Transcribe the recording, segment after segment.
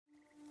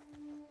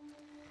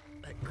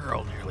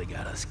Girl nearly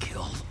got us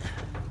killed.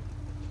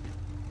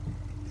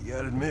 You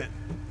gotta admit,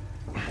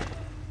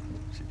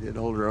 she did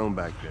hold her own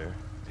back there.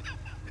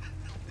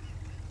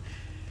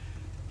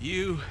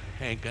 You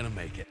ain't gonna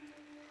make it.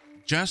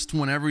 Just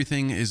when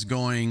everything is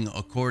going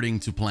according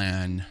to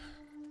plan,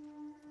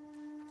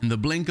 in the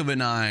blink of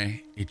an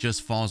eye, it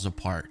just falls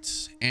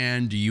apart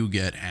and you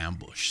get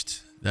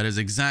ambushed. That is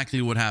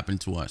exactly what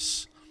happened to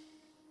us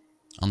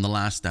on the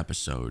last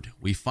episode.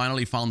 We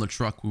finally found the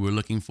truck we were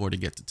looking for to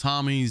get to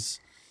Tommy's.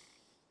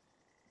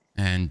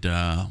 And,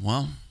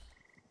 well,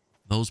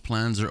 those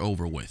plans are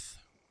over with.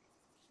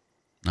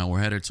 Now we're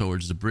headed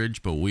towards the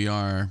bridge, but we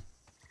are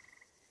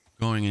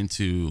going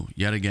into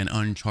yet again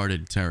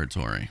uncharted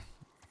territory.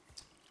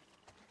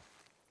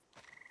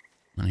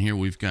 And here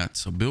we've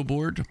got a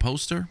billboard, a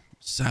poster,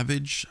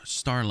 Savage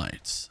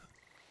Starlights,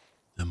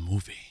 the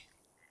movie.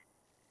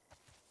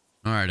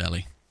 All right,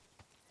 Ellie,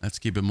 let's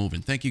keep it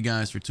moving. Thank you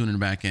guys for tuning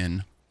back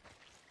in.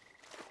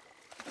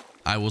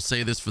 I will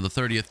say this for the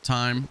 30th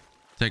time.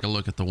 Take a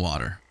look at the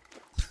water.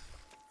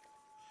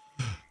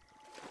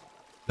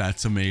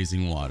 That's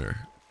amazing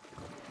water.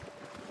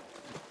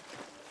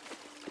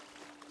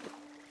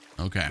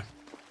 Okay.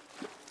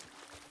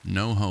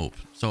 No hope.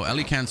 So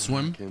Ellie can't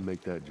swim. Can't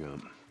make that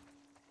jump.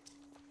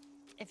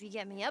 If you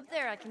get me up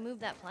there, I can move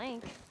that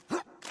plank.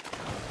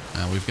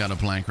 We've got a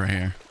plank right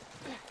here.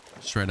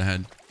 Straight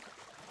ahead.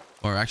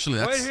 Or actually,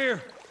 that's... Wait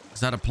here. Is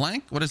that a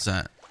plank? What is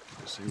that?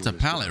 It's a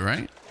pallet,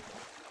 right?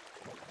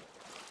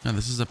 No,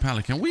 this is a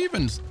pallet. Can we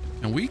even...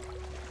 Can we...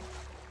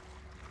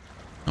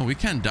 No, we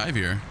can't dive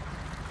here.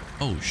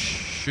 Oh,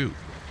 shoot.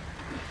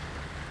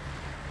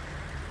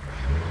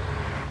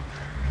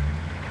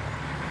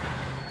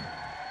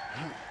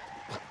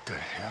 What the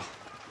hell?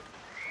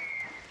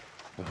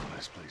 Oh,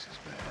 this place is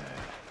bad.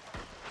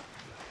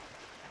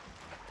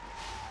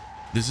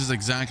 This is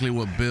exactly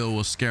what Bill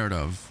was scared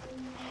of.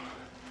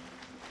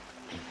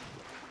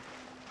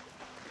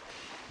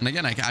 And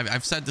again,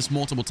 I've said this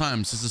multiple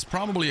times. This is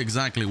probably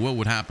exactly what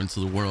would happen to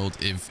the world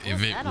if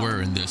it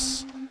were in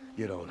this.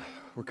 Get on.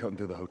 We're cutting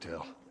through the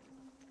hotel.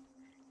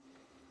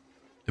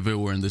 If it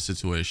were in this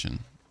situation.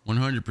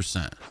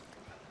 100%.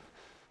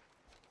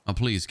 Oh,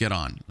 please, get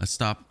on. Let's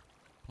stop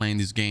playing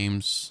these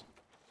games.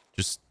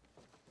 Just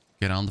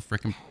get on the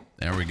frickin'...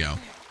 There we go.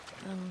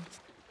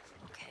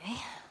 Okay.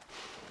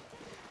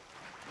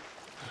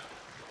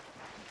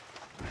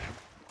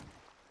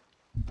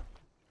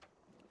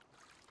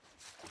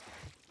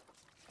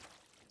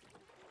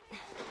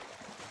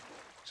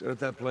 Set up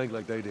that plank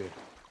like they did.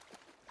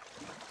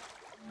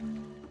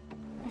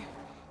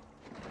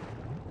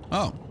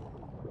 Oh.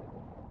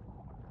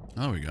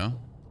 There we go.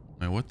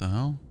 Wait, what the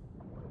hell?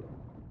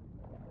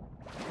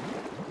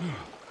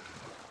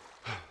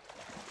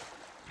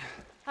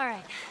 All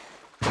right.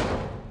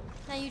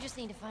 Now you just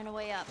need to find a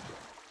way up.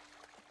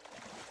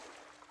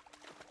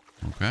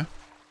 Okay.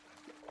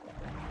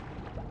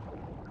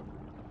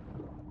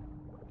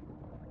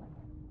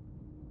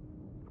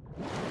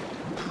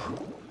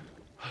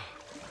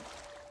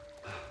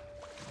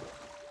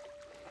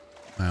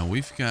 Now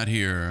we've got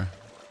here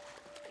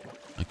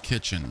a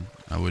kitchen.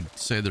 I would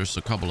say there's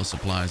a couple of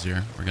supplies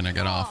here. We're gonna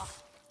get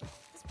off.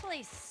 This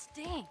place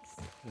stinks.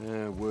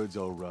 Yeah, wood's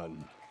all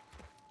rotten.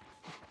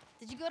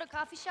 Did you go to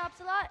coffee shops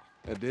a lot?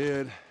 I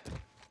did.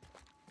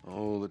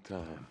 All the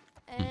time.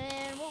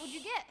 And what would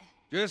you get?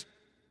 Just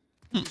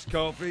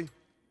coffee.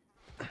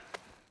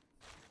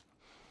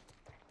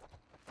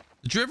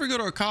 Did you ever go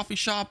to a coffee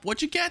shop?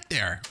 What'd you get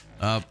there?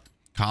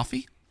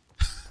 Coffee?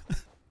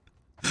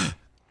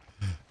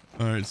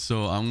 All right,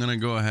 so I'm gonna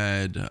go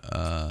ahead.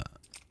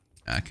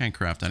 I can't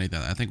craft anything.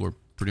 I think we're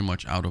pretty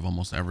much out of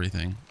almost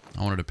everything.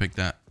 I wanted to pick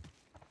that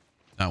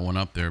one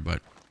up there,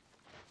 but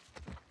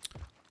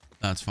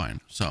that's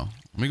fine. So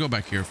let me go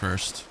back here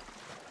first.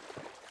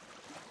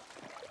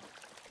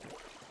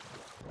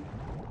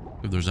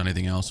 If there's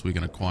anything else we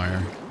can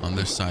acquire on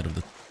this side of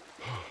the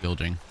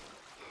building.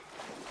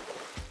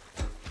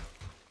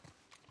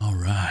 All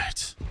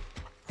right.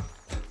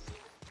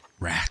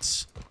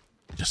 Rats.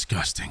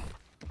 Disgusting.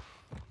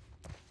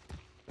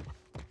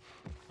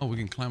 Oh, we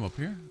can climb up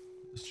here?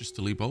 It's just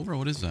to leap over?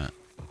 What is that?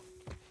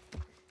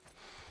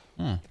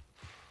 Hmm.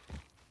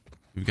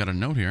 We've got a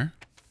note here.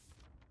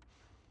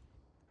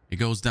 It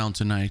goes down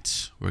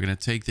tonight. We're going to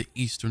take the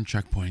eastern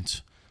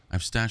checkpoint.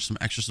 I've stashed some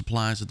extra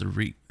supplies at the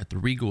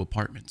Rego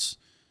apartments.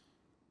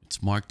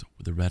 It's marked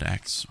with a red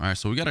X. All right,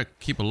 so we got to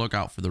keep a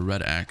lookout for the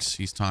red X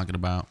he's talking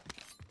about.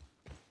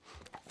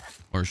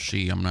 Or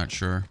she, I'm not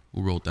sure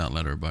who wrote that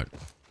letter, but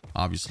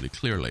obviously,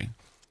 clearly,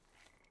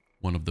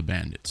 one of the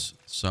bandits.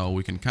 So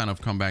we can kind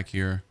of come back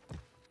here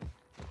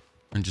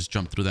and just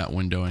jump through that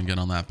window and get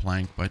on that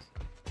plank, but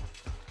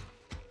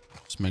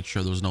just make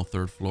sure there's no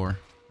third floor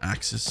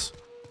access.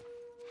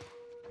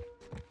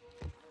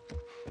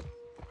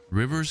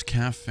 Rivers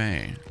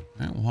Cafe.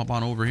 All right, we'll hop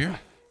on over here.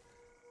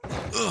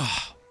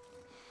 Ugh.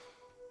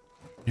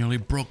 Nearly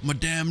broke my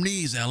damn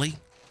knees, Ellie.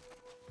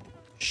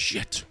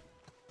 Shit.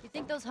 You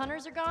think those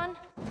hunters are gone?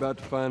 About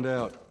to find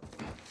out.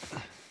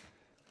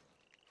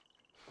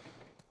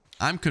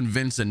 I'm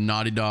convinced that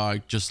Naughty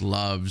Dog just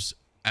loves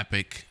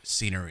epic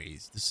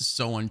sceneries. This is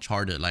so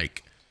Uncharted.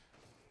 Like,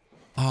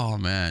 oh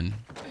man,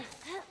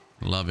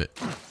 love it.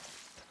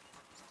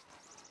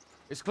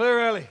 It's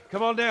clear, Ellie.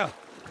 Come on down.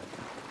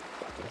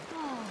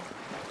 Oh,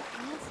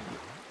 fancy.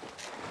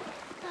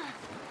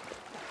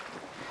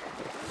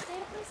 Have you stayed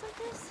at a place like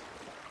this?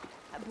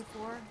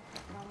 Before?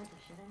 Not worth the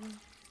shit, I mean.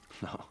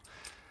 No.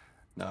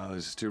 No,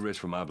 this is too rich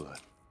for my blood.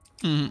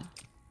 But it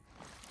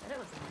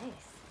was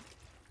nice.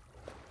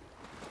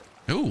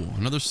 Ooh,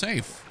 another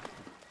safe.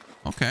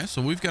 Okay,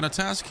 so we've got a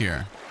task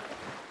here.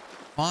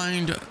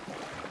 Find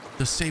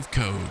the safe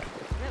code. I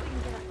bet we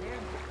can get up there.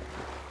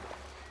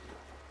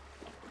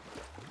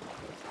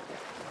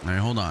 All right,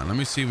 hold on. Let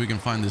me see if we can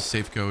find this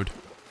safe code.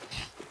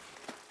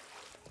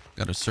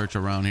 Got to search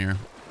around here.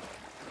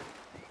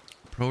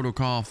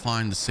 Protocol,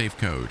 find the safe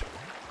code.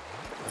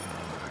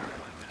 I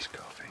really miss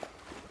coffee.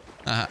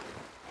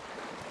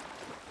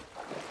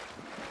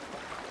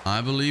 I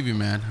believe you,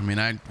 man. I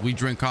mean, we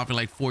drink coffee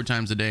like 4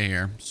 times a day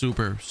here.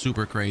 Super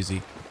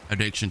crazy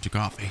addiction to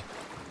coffee.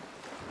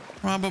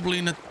 Probably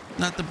not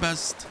the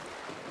best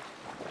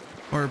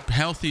or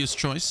healthiest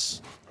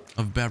choice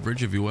of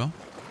beverage, if you will.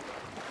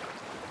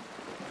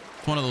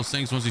 It's one of those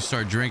things, once you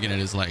start drinking it,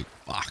 is like,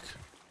 fuck.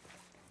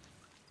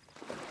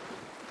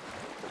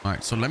 All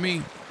right, so let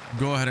me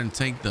go ahead and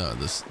take the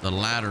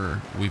ladder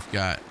we've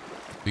got.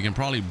 We can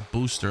probably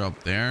boost her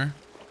up there,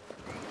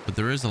 but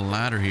there is a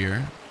ladder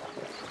here.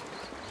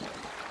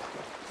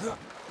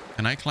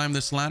 Can I climb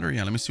this ladder?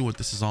 Yeah, let me see what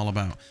this is all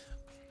about.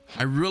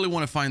 I really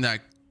want to find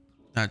that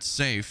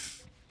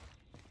safe.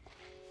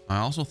 I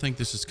also think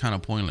this is kind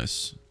of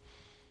pointless.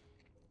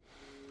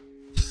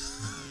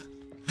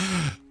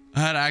 I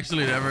had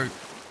actually never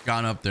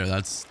gone up there.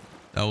 That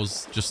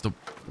was just a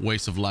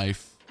waste of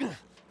life.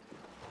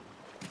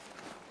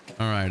 All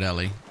right,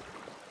 Ellie.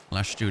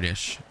 Let's do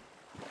this.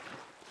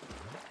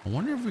 I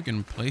wonder if we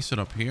can place it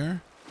up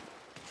here.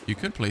 You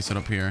could place it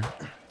up here.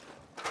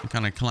 And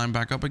kind of climb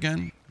back up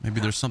again. Maybe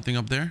there's something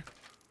up there.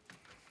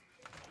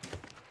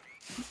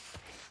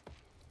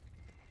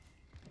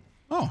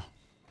 Oh,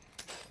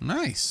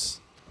 nice.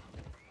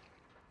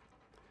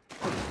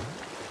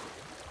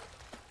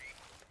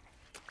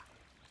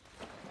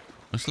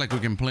 Looks like we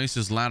can place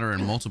this ladder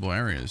in multiple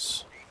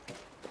areas.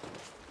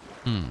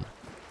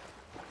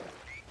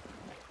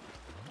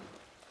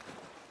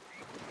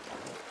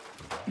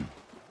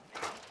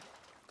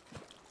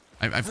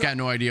 I've got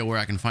no idea where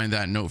I can find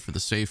that note for the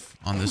safe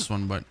on this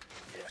one, but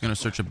I'm gonna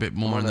search a bit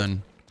more and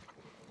then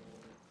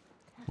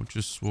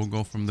we'll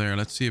go from there.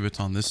 Let's see if it's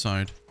on this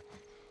side.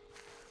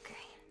 Okay.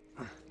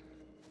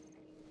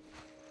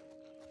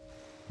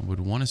 I would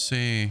want to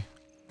say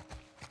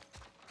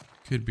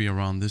could be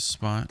around this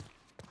spot.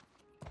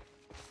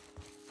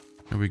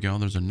 There we go.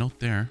 There's a note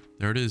there.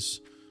 There it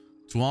is.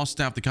 To all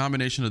staff, the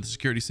combination of the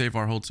security safe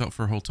our hotel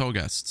for hotel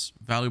guests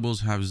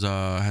valuables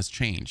has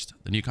changed.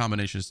 The new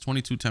combination is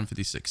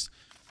 221056.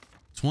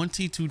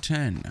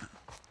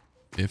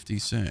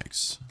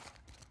 221056.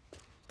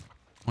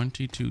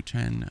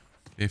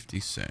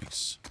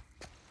 221056.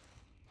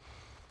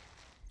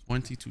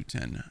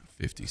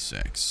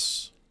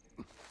 221056.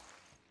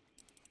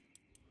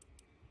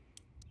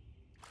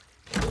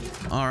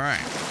 All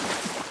right.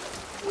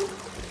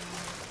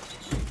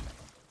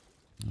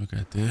 Look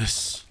at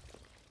this.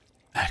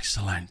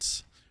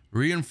 Excellent.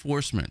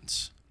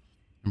 Reinforcements.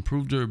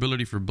 Improved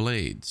durability for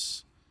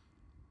blades.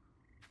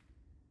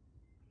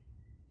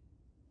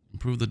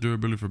 Improve the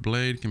durability for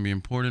blade. Can be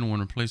imported when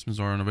replacements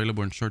are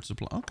unavailable in short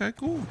supply. Okay,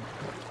 cool.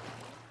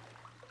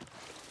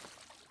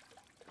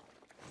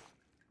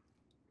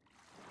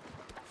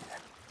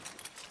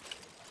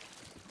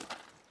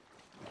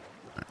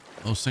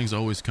 Those things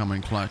always come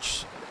in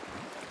clutch.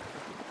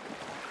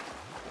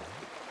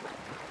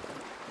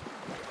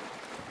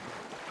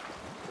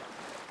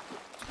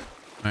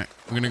 All right,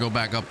 we're gonna go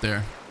back up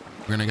there.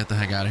 We're gonna get the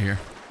heck out of here.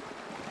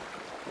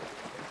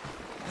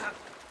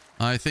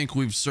 I think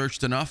we've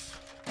searched enough.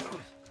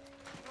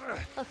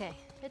 Okay,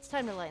 it's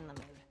time to lighten the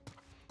mood.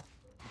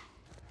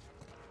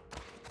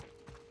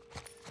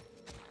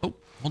 Oh,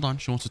 hold on.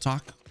 She wants to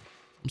talk.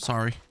 I'm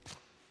sorry.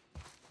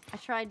 I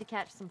tried to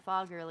catch some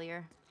fog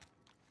earlier.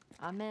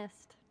 I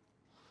missed.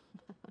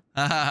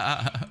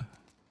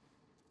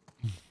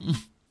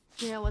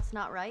 You know what's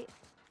not right?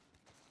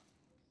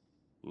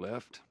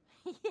 Left?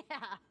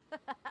 Yeah.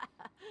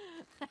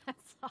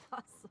 That's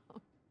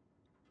awesome.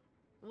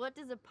 What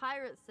does a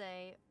pirate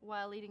say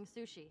while eating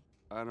sushi?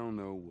 I don't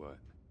know what.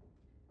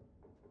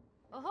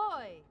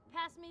 Ahoy!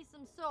 Pass me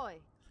some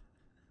soy.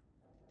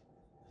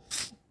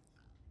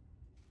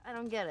 I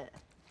don't get it.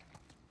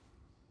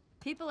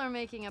 People are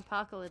making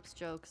apocalypse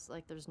jokes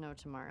like there's no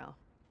tomorrow.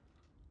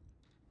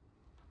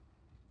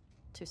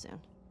 Too soon.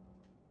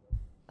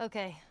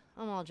 Okay,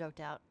 I'm all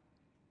joked out.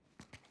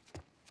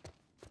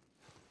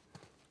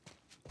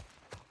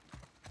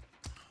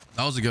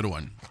 That was a good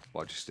one.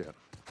 Watch your step.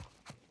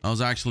 That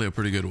was actually a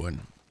pretty good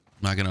one.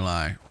 Not gonna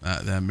lie.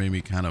 That made me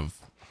kind of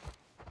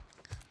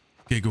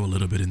giggle a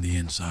little bit in the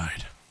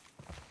inside.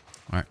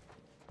 All right,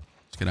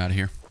 let's get out of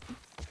here.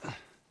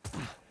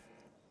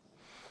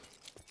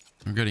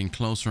 We're getting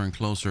closer and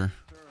closer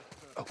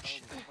Oh,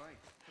 shit.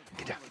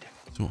 Get down, get down.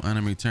 to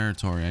enemy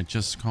territory. I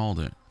just called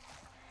it.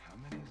 How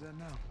many is that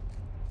now?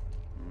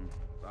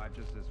 5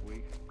 just this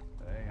week.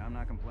 Hey, I'm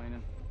not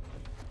complaining.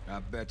 I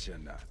bet you're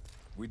not.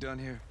 We done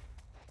here?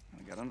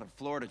 I got another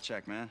floor to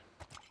check, man.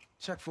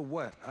 Check for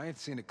what? I ain't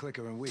seen a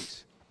clicker in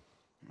weeks.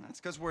 That's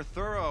because we're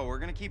thorough. We're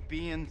gonna keep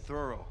being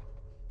thorough.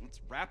 Let's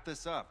wrap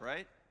this up,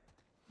 right?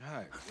 All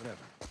right, whatever.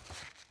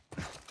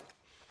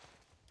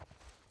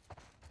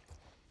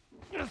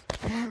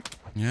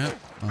 Yeah,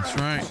 that's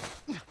right.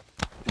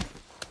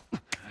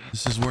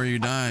 This is where you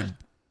die,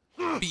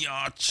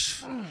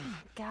 biatch.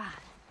 God.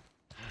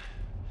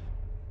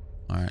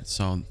 All right,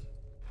 so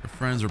your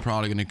friends are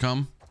probably gonna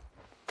come.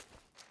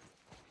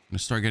 Gonna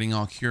start getting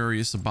all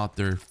curious about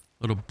their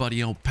little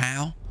buddy old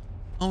pal.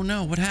 Oh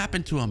no, what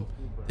happened to him?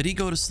 Did he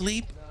go to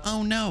sleep?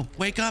 Oh no,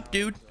 wake up,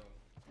 dude.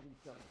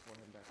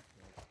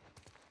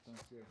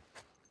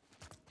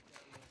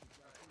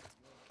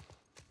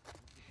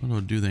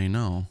 What do they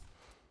know?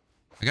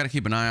 I gotta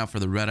keep an eye out for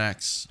the red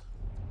X.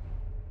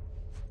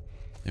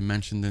 They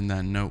mentioned in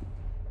that note.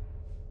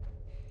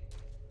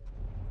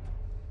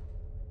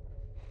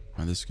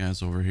 Oh, this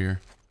guy's over here.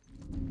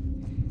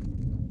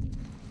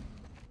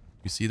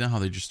 You see that? How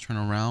they just turn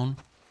around?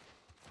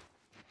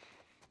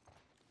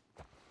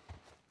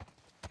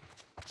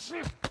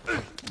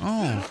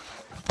 Oh,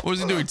 what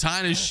was he doing?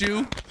 Tying his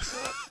shoe?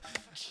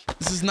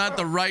 This is not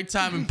the right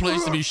time and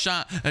place to be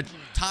shot at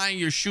tying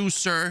your shoe,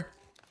 sir.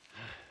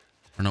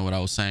 I don't know what I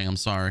was saying. I'm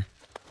sorry.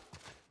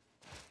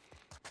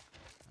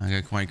 I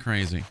got quite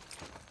crazy.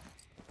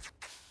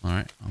 All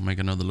right, I'll make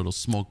another little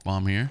smoke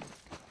bomb here.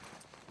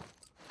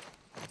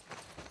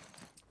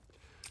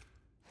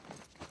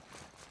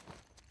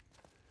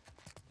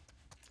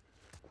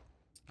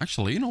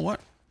 Actually, you know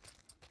what?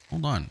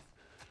 Hold on.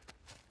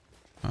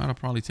 I'll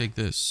probably take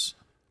this.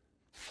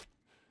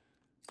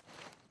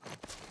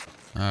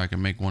 I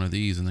can make one of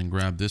these and then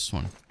grab this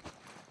one.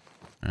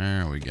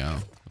 There we go.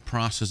 The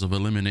process of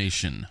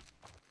elimination.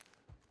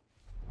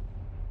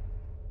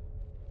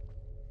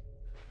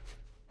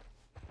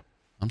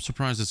 I'm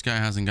surprised this guy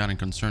hasn't gotten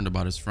concerned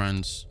about his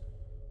friends.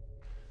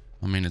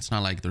 I mean, it's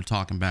not like they're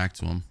talking back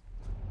to him.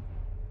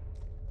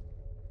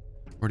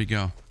 Where'd he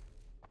go?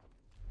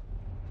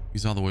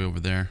 He's all the way over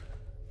there.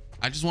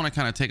 I just want to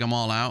kind of take them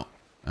all out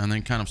and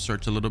then kind of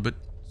search a little bit.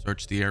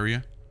 Search the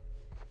area.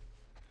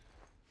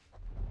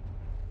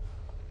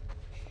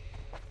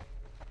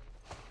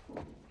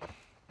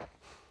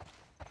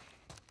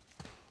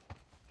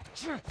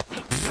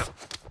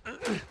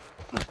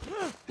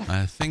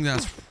 I think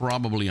that's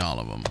probably all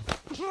of them.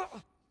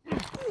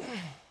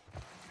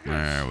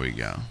 There we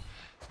go.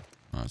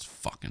 That's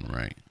fucking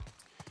right.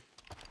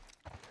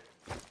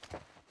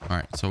 All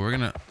right, so we're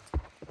gonna...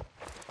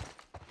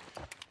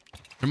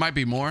 There might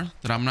be more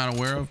that I'm not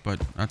aware of, but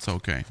that's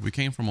okay. We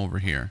came from over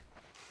here.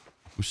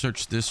 We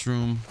searched this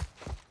room.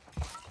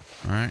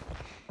 All right.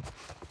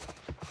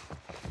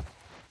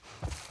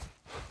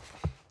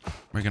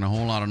 Making a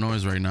whole lot of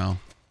noise right now.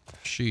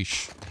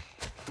 Sheesh.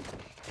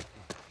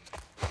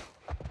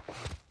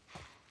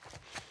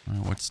 All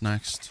right, what's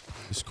next?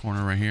 This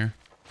corner right here.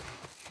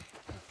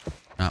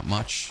 Not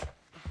much.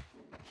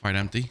 Quite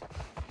empty.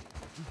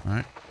 All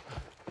right.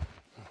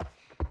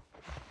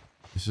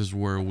 This is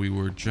where we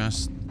were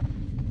just...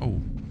 Oh.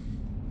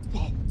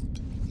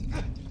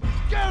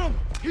 Get him!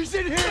 He's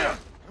in here!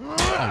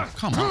 Oh,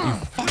 come on, you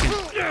fucking...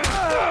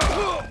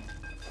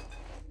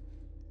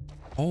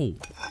 Oh,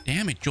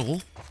 damn it,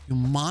 Joel. You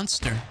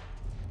monster.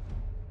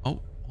 Oh,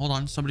 hold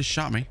on. Somebody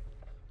shot me.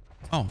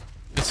 Oh,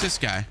 it's this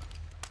guy.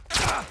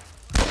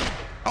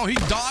 Oh, he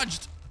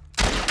dodged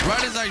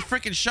right as I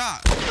freaking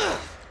shot.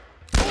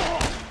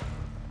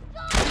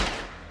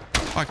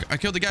 Oh, I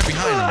killed the guy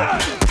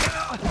behind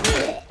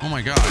him. Oh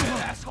my god.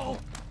 Asshole!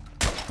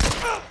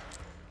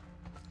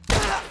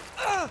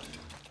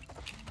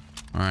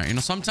 All right, you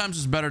know, sometimes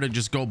it's better to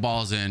just go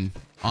balls in,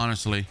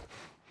 honestly.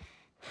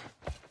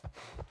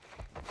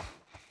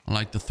 I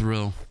like the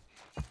thrill.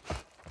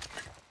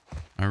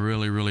 I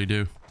really, really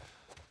do.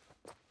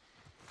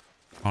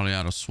 Probably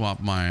ought to swap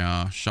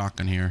my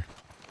shotgun here.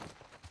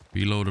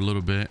 Reload a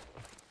little bit.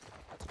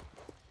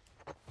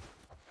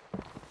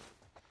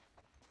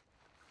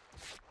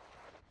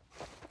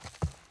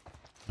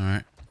 All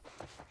right.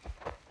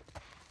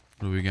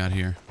 What do we got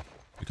here?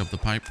 Pick up the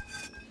pipe.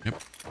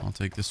 Yep, I'll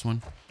take this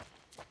one.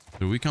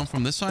 Did we come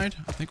from this side?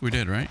 I think we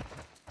did, right?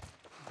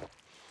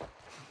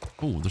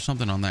 Oh, there's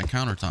something on that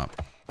countertop.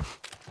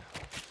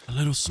 A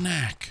little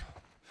snack.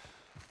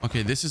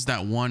 Okay, this is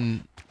that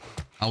one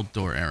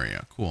outdoor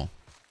area. Cool.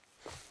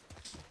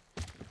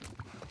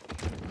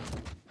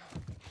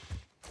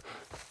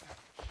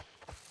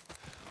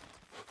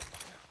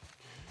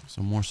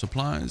 Some more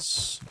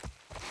supplies.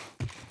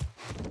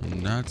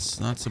 And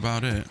that's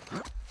about it.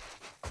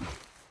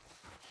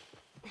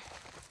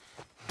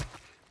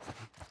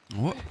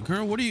 What,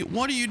 girl, what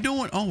are you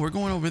doing? Oh, we're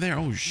going over there.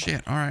 Oh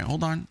shit. All right,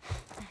 hold on.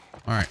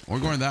 All right, we're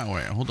going that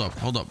way. Hold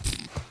up.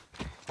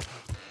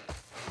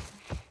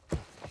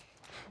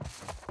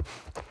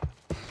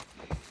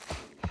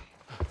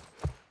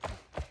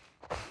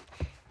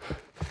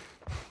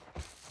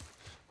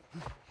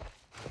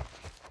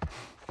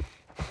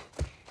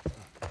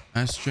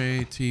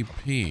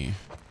 SJTP.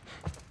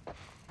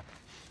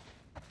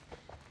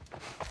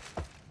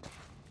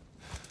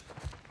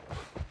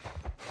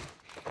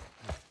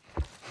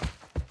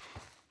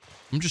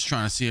 I'm just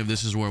trying to see if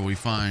this is where we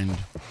find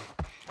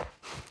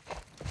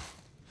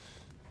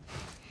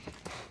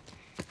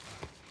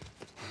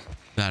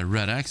that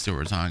red X that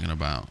we're talking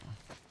about.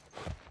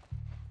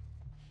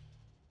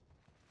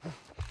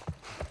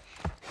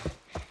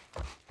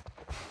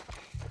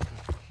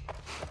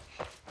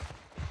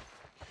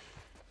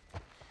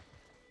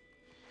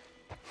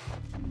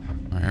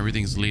 All right,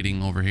 everything's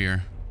leading over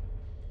here.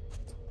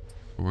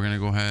 We're gonna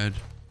go ahead.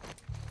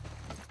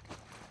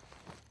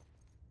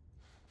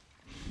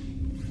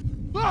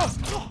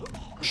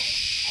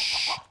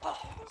 Shh.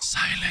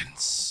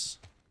 Silence.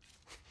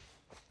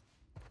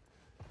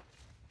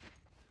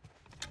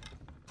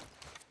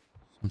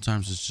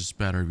 Sometimes it's just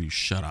better if you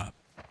shut up.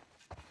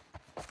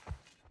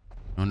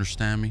 You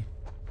understand me?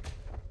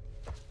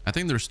 I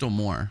think there's still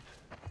more.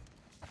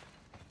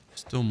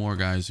 Still more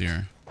guys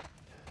here.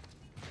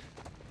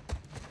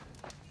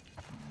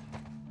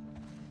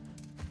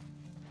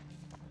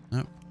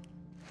 Yep.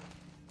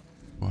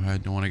 Go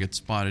ahead. Don't want to get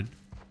spotted.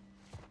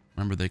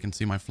 Remember, they can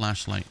see my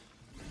flashlight.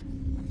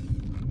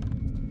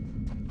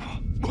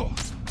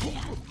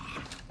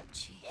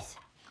 Jeez.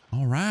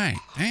 All right.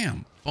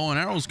 Damn. Bow and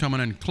arrow's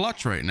coming in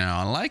clutch right now.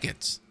 I like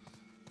it.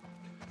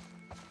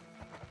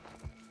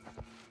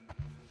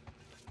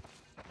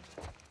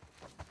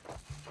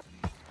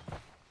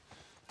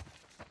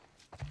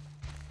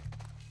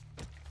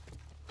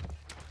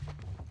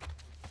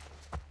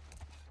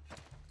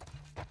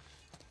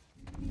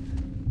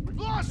 We've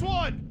lost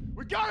one!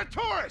 We got a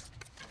tourist!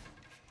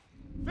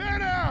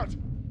 Fan out!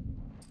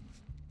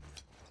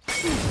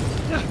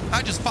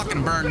 I just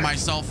fucking burned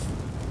myself.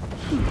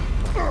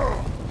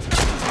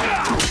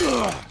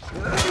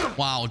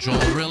 Wow, Joel,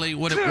 really?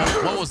 What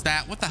was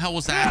that? What the hell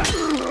was that?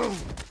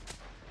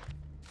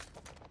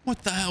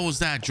 What the hell was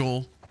that,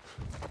 Joel?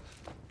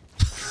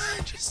 I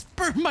just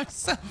burned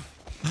myself.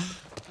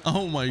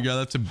 Oh my god,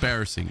 that's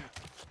embarrassing.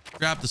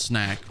 Grab the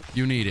snack.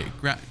 You need it.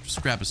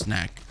 Just grab a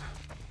snack.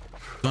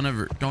 Don't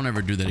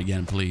ever do that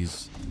again,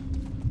 please.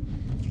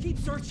 You keep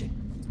searching.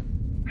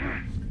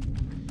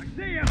 I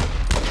see him!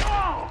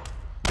 Oh!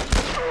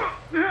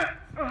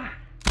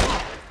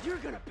 You're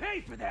gonna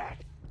pay for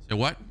that. Say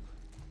what?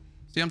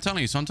 See, I'm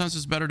telling you, sometimes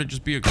it's better to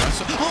just be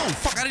aggressive. Oh,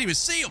 fuck, I didn't even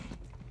see him.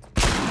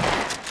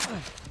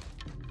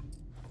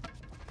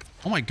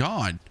 Oh my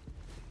god.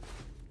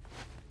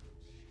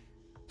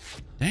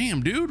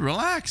 Damn, dude,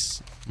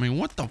 relax. I mean,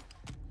 what the...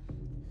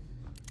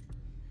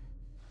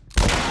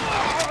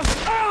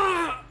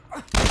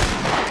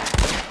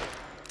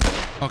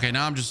 Okay,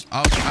 now I'm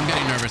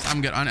getting nervous.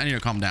 I'm good. I need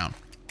to calm down.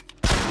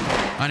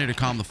 I need to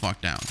calm the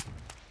fuck down.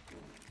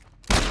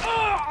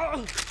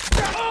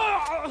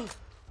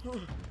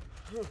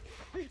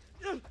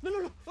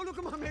 No,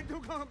 come on, man.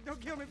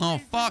 Don't kill me. Oh,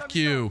 please. fuck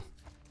you.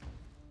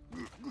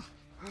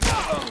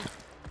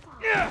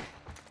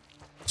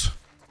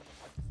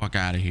 Fuck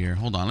out of here.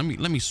 Hold on.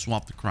 Let me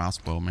swap the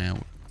crossbow,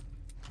 man.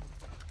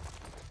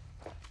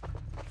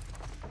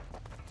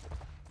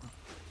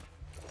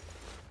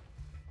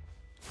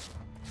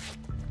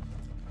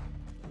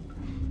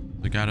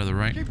 The guy to the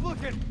right. Keep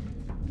looking!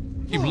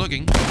 Keep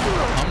looking.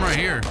 I'm right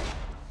here.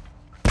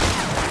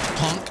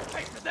 Punk.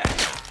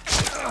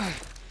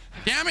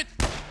 Damn it.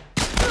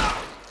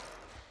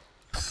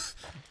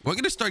 We're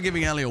gonna start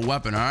giving Ellie a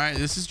weapon, all right?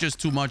 This is just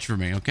too much for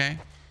me, okay?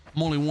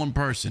 I'm only one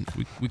person.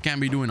 We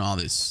can't be doing all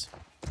this.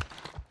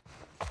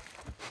 I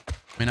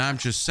mean, I'm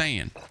just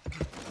saying.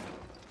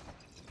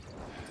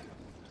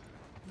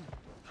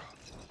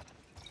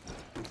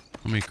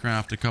 Let me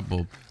craft a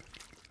couple.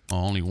 Oh,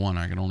 only one.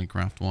 I can only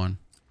craft one.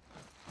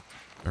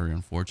 Very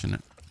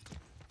unfortunate.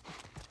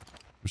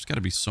 There's got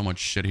to be so much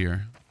shit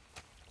here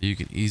that you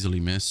can easily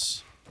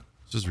miss.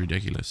 This is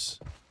ridiculous.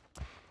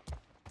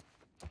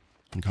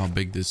 Look how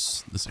big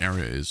this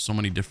area is. So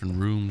many different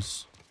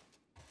rooms.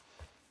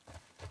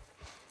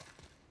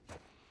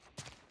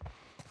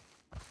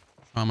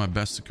 Trying my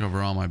best to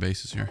cover all my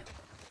bases here.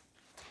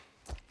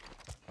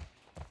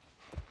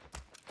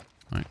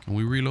 Alright, can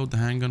we reload the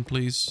handgun,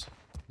 please?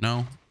 No?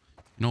 You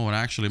know what?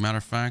 Actually, matter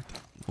of fact,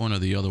 I'm going to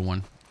the other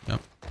one.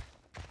 Yep.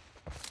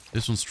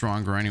 This one's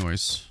stronger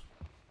anyways.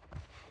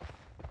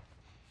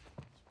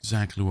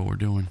 Exactly what we're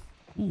doing.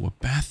 Ooh, a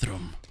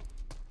bathroom.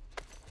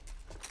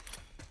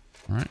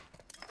 Alright.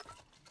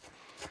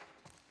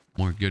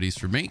 More goodies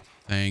for me.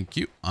 Thank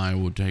you. I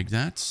will take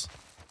that.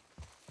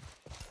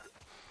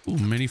 Ooh,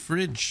 mini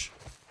fridge.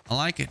 I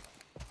like it.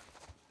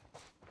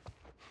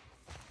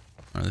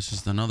 Alright, this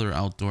is another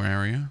outdoor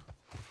area.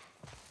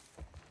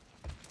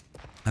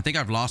 I think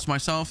I've lost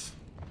myself.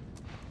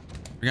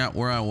 Forgot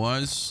where I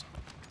was.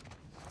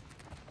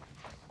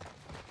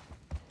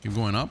 Keep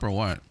going up or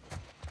what?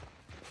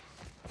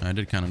 I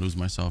did kind of lose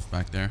myself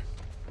back there.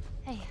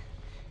 Hey,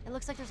 it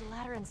looks like there's a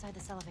ladder inside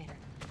this elevator.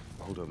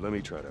 Hold up, let me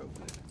try to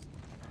open it.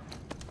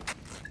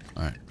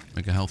 Alright,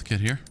 make a health kit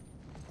here.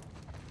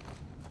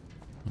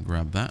 I'll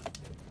grab that.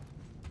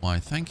 Why,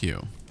 thank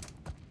you.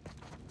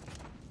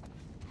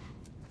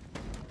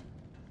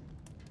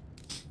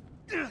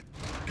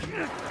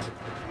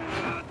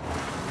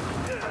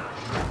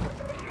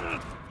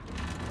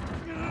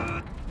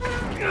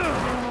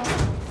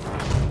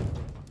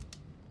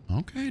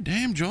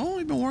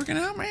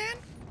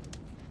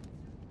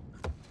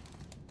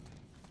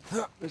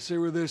 Let's see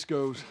where this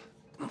goes.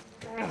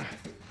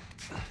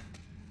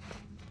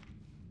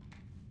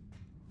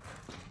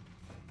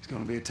 It's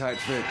gonna be a tight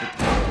fit, but...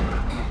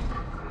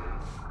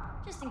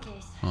 Just in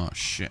case. Oh,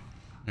 shit.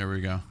 There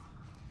we go.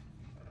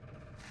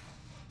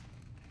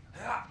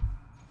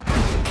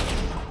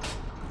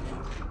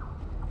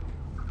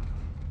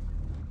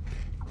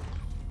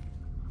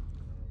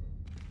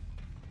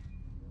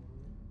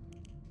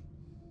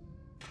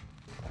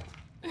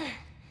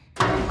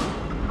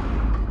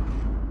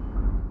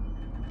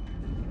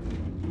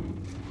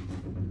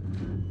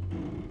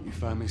 You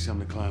find me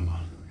something to climb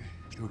on. Okay,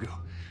 here we go.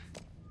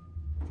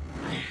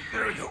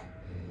 There we go.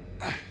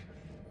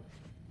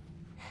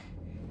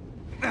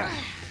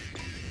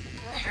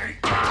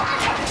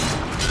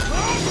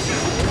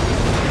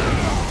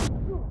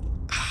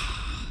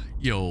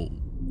 Yo,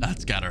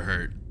 that's gotta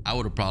hurt. I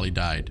would have probably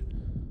died.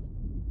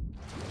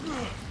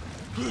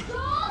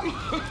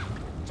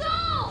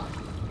 Joel!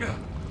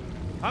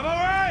 I'm all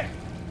right.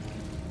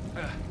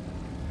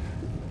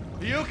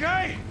 Are you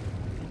okay?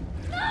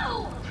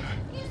 No!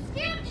 You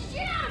scared the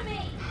shit out of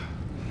me!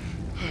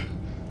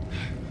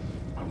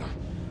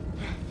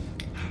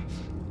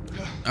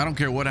 I don't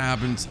care what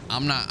happens.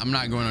 I'm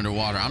not going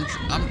underwater. I'm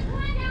Climb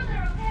down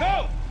there, okay?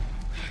 No!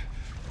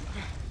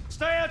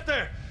 Stay out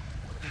there.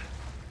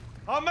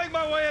 I'll make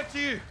my way up to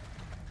you.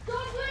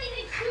 Don't do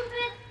anything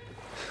stupid!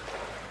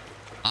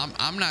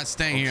 I'm not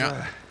staying here.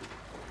 try.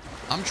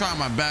 I'm trying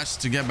my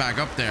best to get back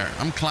up there.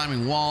 I'm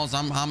climbing walls.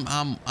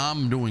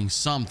 I'm doing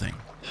something.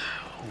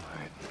 All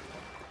right.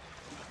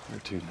 Where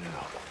to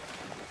now?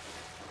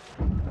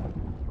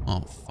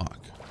 Oh fuck.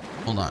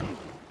 Hold on.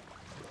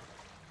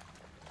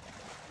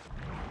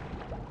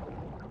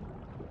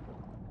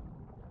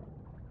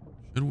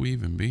 Should we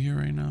even be here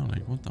right now?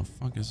 Like, what the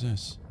fuck is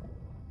this?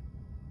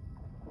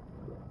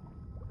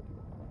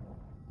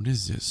 What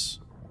is this?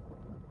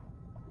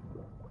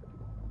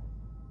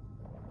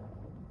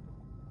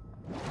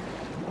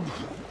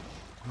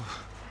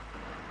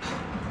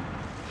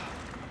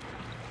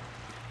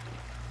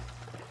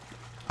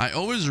 I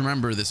always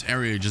remember this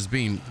area just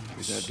being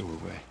Get that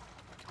doorway.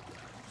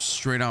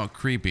 straight out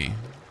creepy.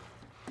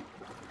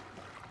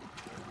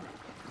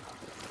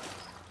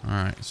 All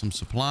right, some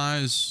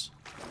supplies.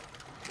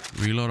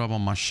 Reload up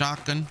on my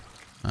shotgun.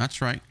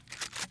 That's right.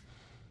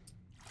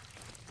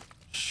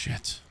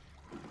 Shit.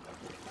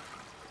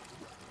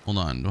 Hold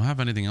on. Do I have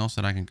anything else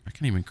that I can't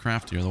even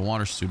craft here? The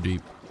water's too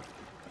deep.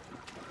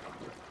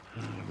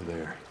 Over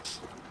there.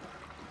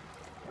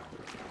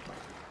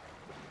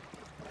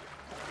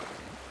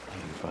 I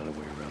need to find a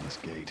way around this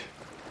gate.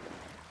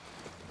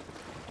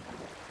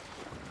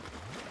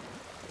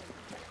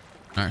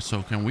 All right,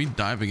 so can we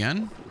dive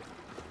again?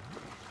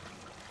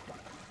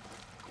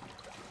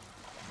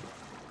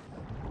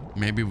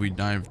 Maybe we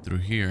dive through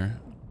here.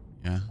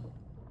 Yeah.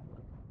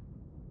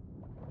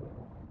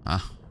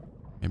 Ah,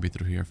 maybe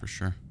through here for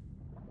sure.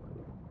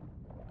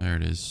 There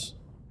it is.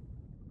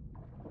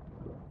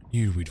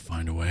 Knew we'd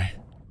find a way.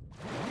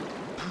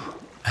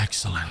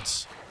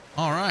 Excellent.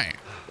 All right.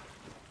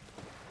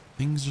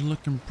 Things are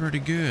looking pretty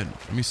good.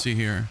 Let me see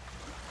here.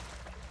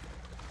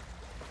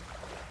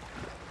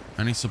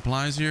 Any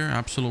supplies here?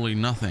 Absolutely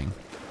nothing.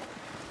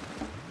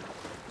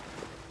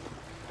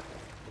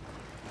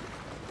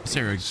 This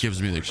area gives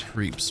me the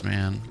creeps,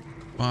 man.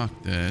 Fuck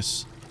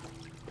this.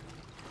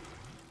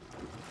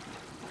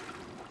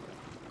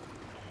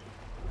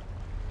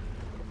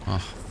 Oh,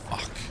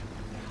 fuck.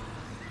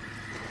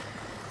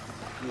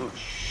 Oh,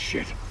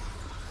 shit.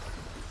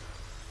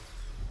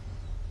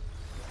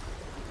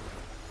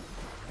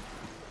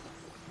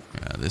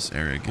 Yeah, this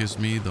area gives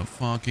me the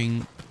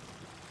fucking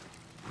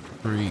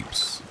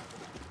creeps.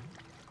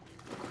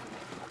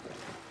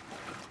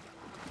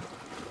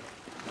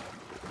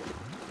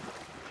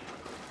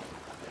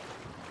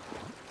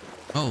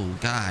 Oh,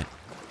 God.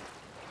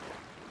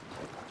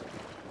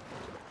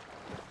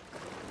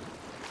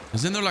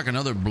 Isn't there like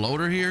another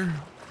bloater here?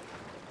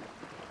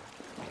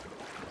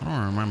 I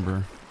don't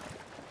remember.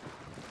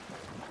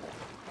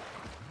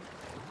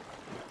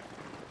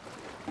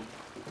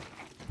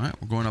 All right,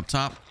 we're going up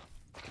top.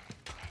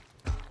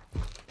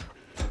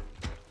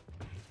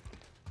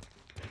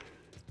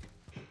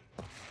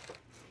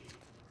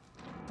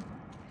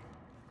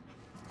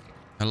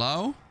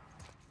 Hello?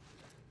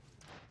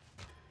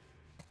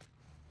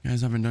 You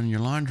guys haven't done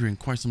your laundry in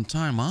quite some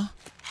time, huh?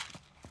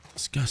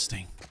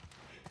 Disgusting.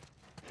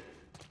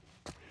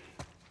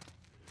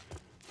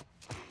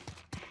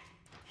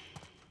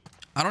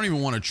 I don't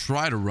even want to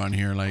try to run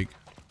here, like.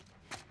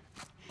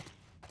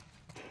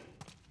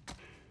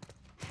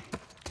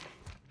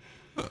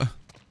 Alright,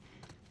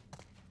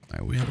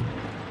 we have a...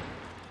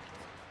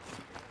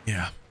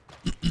 Yeah.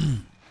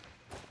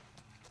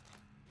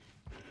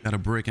 Got a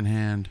brick in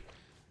hand.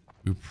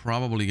 We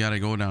probably got to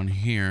go down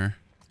here.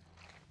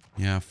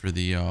 Yeah, for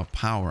the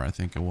power, I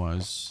think it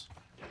was.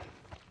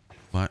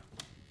 But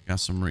got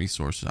some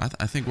resources.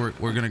 I think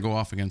we're gonna go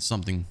off against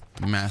something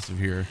massive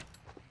here.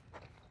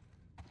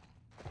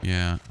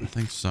 Yeah, I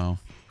think so.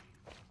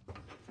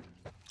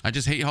 I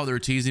just hate how they're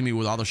teasing me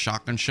with all the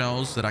shotgun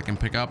shells that I can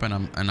pick up,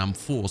 and I'm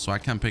full, so I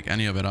can't pick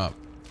any of it up.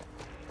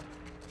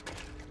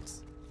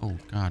 Oh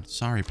God,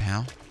 sorry,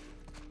 pal.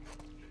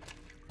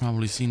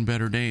 Probably seen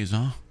better days,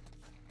 huh?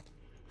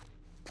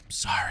 I'm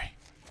sorry.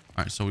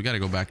 All right, so we got to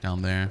go back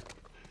down there.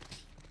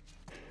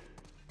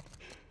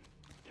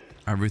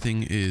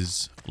 Everything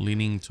is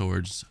leaning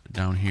towards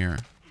down here.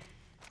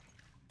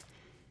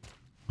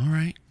 All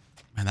right,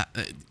 man,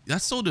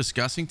 that's so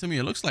disgusting to me.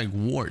 It looks like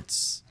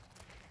warts.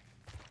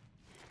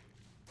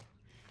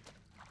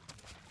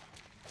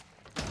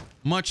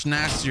 Much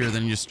nastier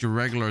than just your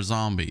regular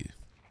zombie.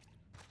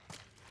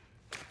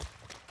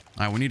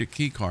 All right, we need a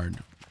key card.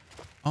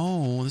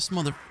 Oh, this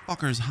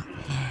motherfucker's... I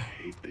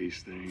hate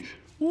these things.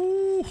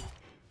 Ooh.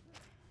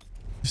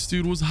 This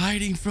dude was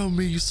hiding from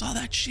me. You saw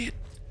that shit?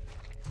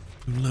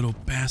 You little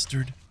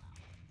bastard.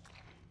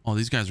 Oh,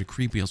 these guys are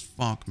creepy as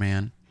fuck,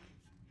 man.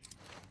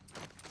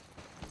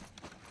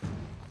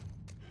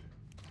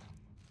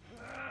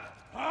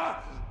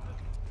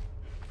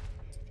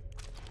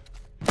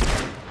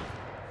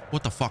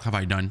 What the fuck have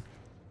I done?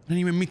 I didn't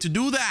even mean to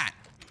do that.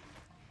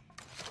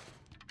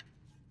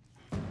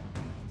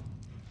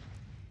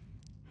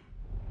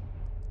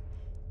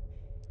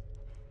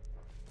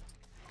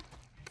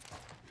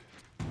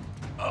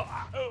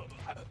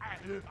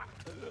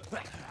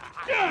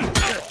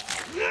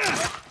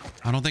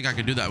 I don't think I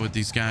could do that with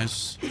these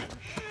guys.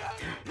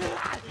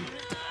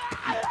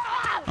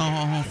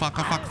 Oh, fuck,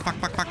 fuck, fuck, fuck,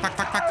 fuck, fuck, fuck,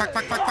 fuck, fuck,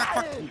 fuck, fuck, fuck,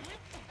 fuck.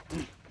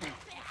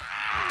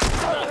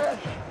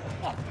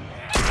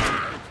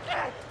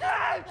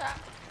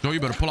 Joe, you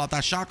better pull out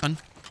that shotgun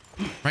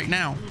right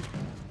now.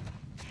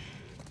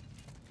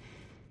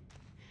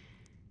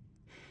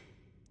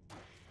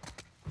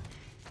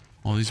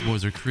 Oh, these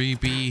boys are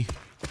creepy.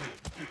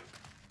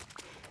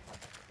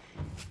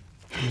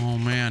 Oh,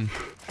 man.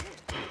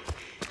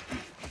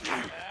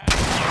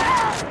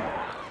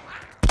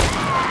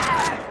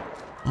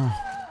 Oh.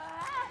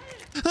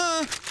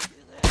 Ah.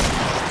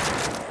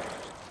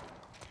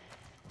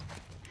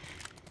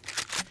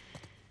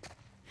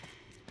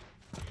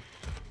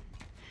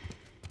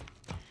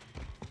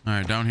 All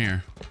right, down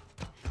here.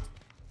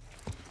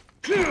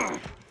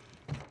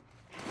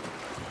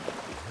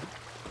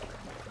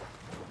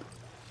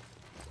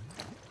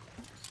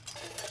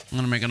 I'm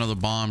gonna make another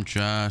bomb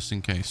just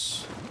in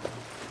case.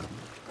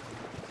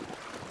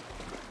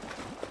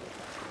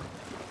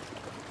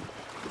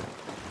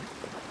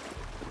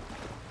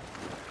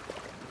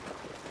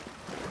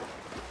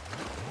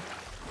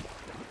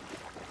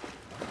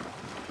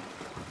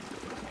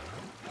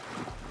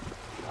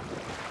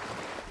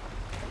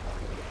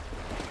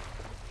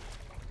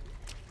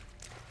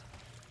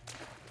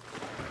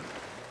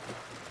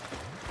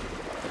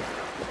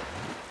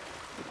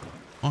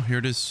 Oh, here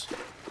it is.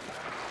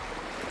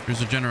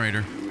 Here's a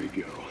generator. Here we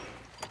go.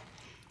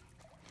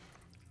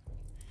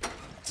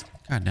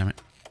 God damn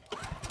it.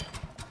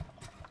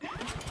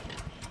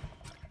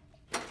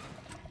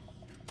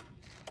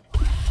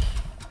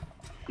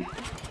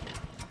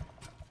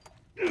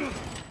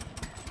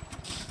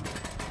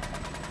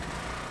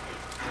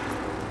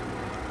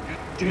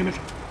 Damn it.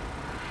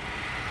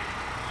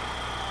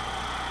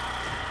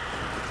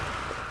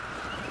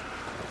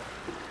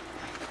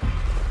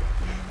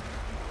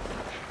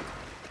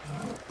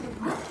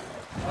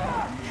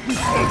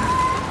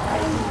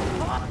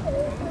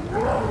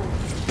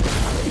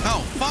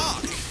 Oh,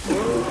 fuck!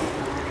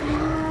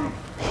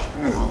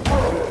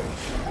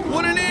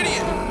 What an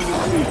idiot!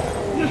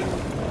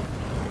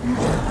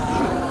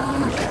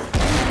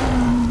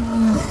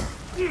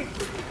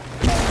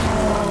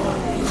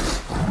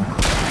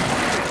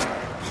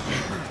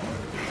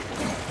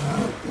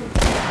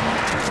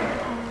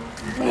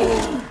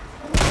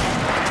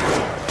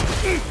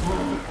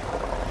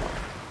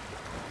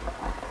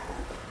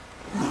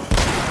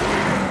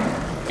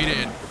 He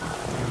did.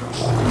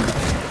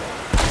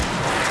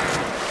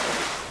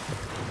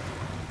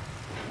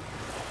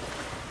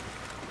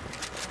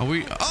 Are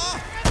we?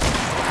 Oh!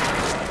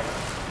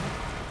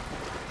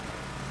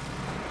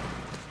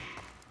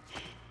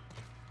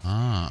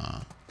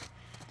 Ah.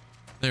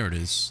 There it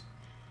is.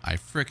 I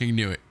freaking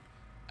knew it.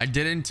 I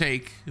didn't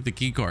take the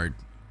keycard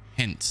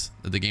hint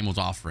that the game was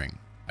offering.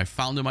 I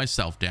found it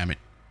myself, damn it.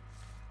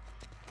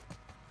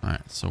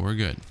 Alright, so we're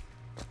good.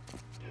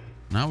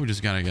 Now we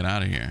just gotta get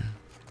out of here.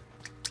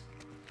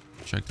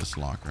 Check this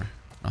locker.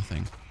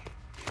 Nothing.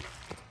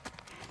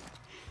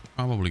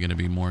 Probably gonna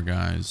be more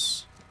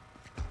guys.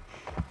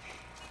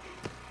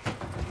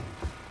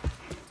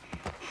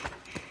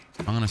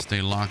 I'm gonna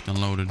stay locked and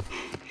loaded.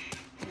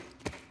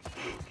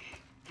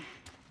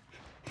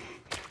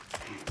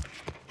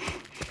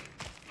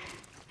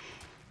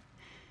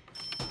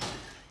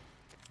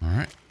 All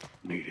right.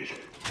 Need it.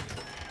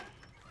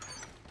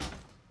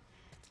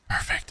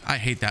 Perfect. I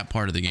hate that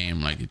part of the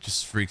game. Like, it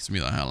just freaks me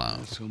the hell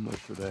out. So much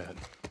for that.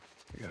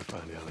 I gotta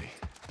find Ellie.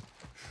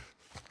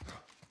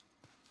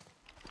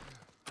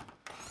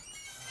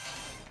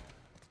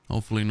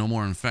 Hopefully no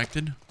more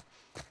infected.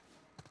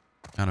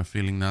 Got a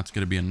feeling that's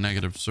gonna be a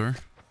negative, sir.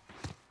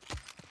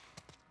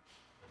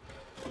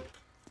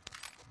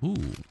 Ooh.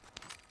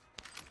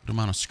 Good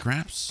amount of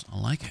scraps. I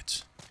like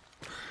it.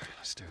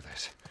 Let's do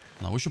this.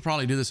 No, we should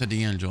probably do this at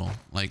the end, Joel.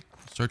 Like,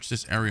 search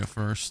this area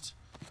first.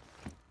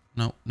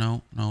 No,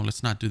 no, no.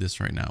 Let's not do this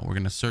right now. We're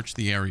going to search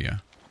the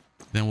area.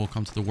 Then we'll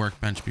come to the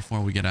workbench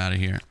before we get out of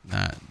here.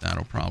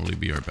 That'll probably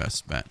be our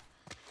best bet.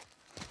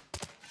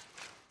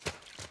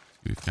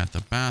 We've got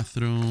the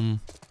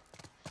bathroom.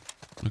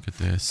 Look at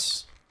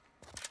this.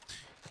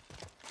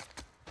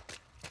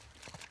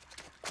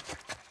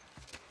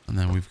 And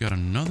then we've got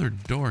another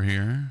door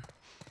here.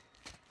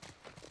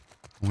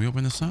 Can we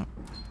open this up?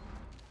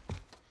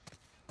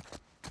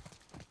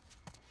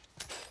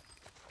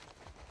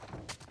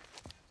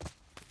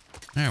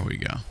 There we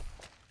go.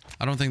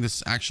 I don't think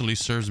this actually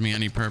serves me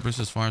any purpose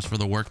as far as for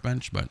the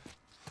workbench, but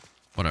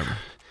whatever.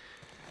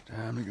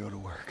 Time to go to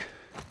work.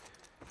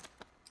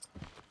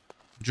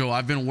 Joe,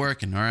 I've been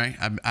working, all right?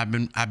 I've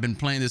been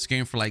playing this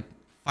game for like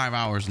 5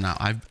 hours now.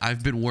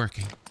 I've been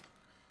working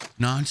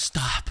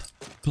non-stop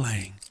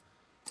playing.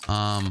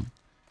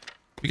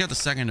 We got the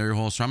secondary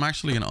holster. I'm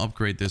actually gonna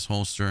upgrade this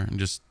holster and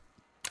just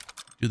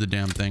do the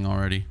damn thing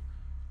already.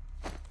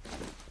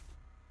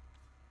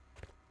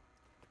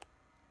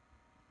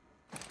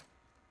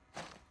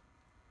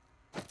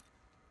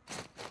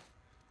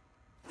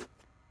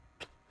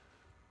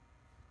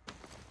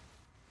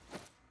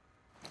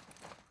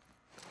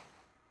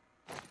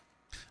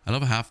 I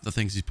love half the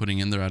things he's putting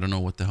in there. I don't know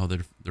what the hell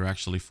they're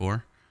actually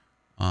for.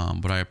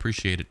 But I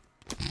appreciate it.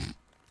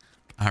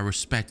 I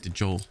respect it,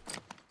 Joel.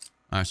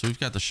 All right, so we've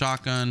got the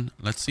shotgun.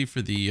 Let's see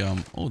for the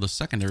the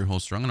secondary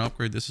holster. I'm gonna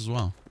upgrade this as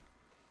well.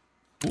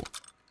 Ooh.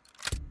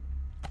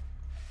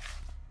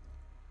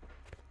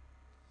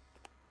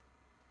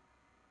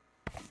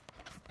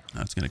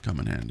 That's gonna come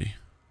in handy.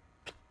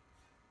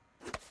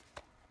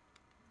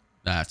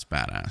 That's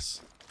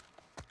badass.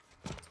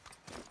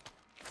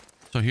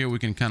 So here we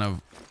can kind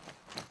of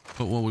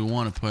put what we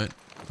want to put.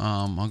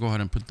 I'll go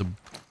ahead and put the...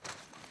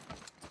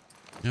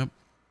 Yep.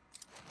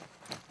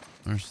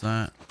 There's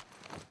that.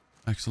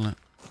 Excellent.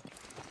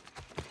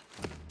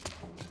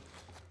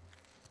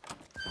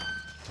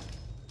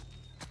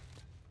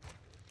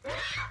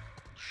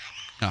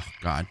 Oh,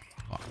 God.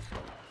 Fuck.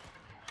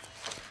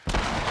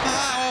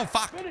 Oh,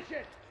 fuck. Finish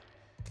it!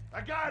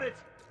 I got it!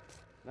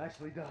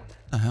 Nicely done.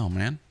 What the hell,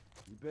 man?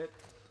 You bit?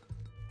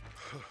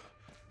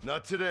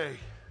 Not today.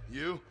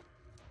 You?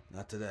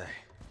 Not today.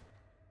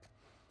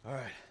 All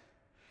right.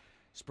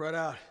 Spread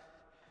out.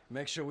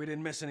 Make sure we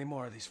didn't miss any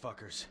more of these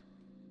fuckers.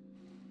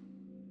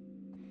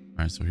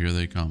 All right, so here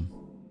they come.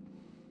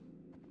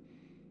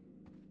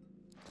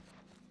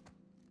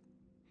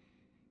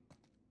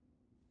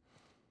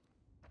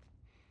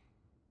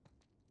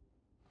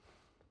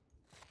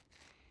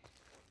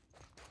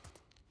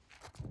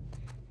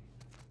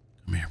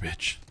 Come here,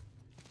 bitch.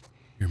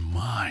 You're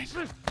mine.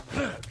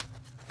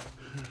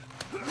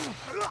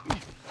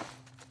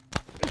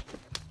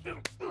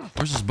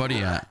 Where's his buddy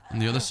at? On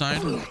the other side?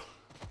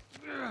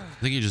 I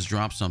think he just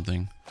dropped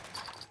something.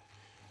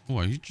 Oh,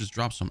 he just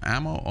dropped some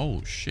ammo?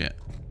 Oh, shit.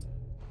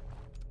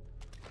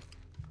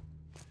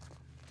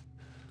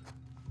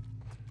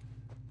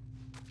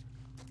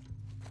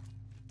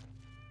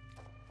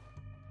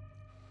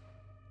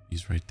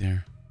 He's right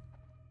there.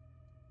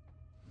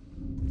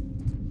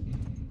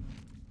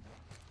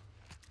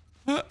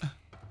 Oh,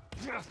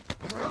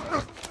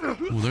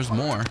 there's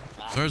more.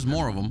 There's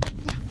more of them.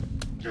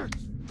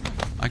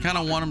 I kind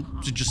of want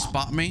him to just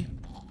spot me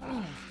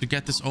to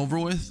get this over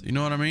with. You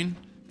know what I mean?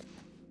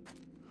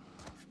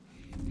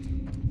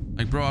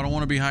 Like, bro, I don't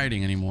want to be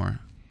hiding anymore.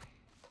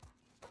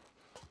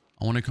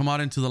 I want to come out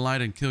into the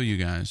light and kill you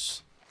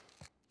guys.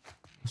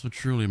 That's what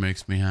truly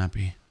makes me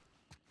happy.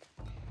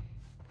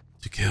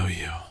 To kill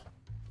you.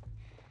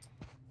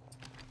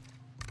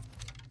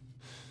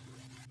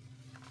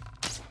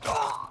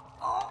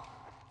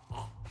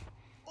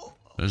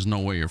 There's no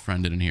way your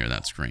friend didn't hear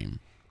that scream.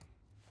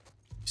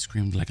 He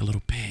screamed like a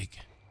little pig.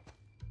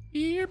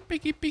 Here,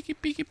 piggy, piggy,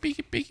 piggy,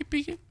 piggy, piggy,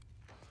 piggy.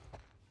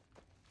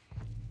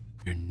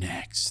 You're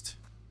next.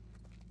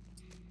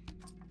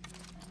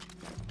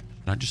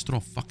 Did I just throw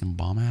a fucking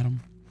bomb at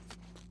him?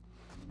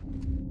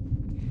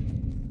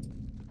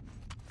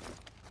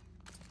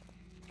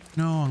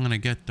 No, I'm gonna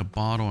get the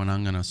bottle and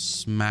I'm gonna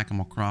smack him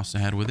across the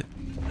head with it.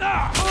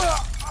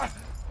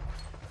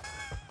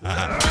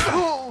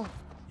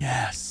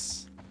 Yes.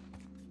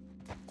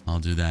 I'll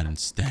do that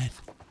instead.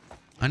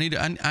 I need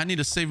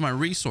to save my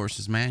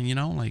resources, man. You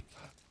know, like,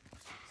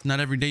 it's not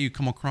every day you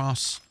come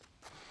across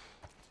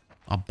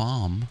a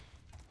bomb.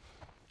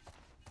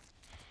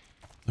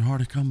 They're hard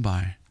to come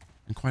by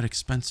and quite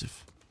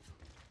expensive.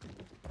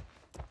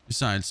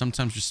 Besides,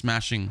 sometimes you're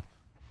smashing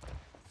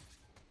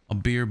a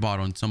beer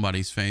bottle in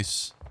somebody's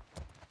face.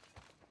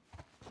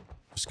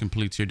 Just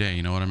completes your day,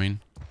 you know what I mean?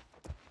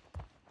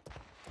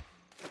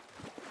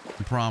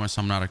 I promise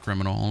I'm not a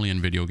criminal, only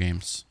in video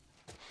games.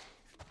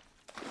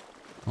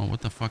 Oh,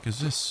 what the fuck is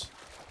this?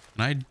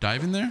 Can I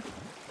dive in there?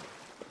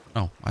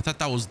 Oh, I thought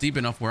that was deep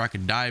enough where I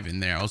could dive in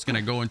there. I was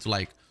gonna go into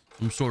like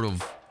some sort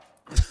of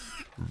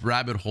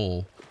rabbit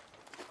hole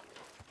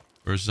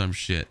or some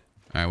shit.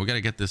 All right, we got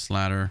to get this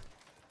ladder.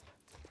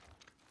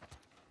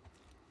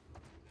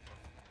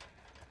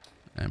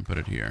 And put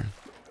it here.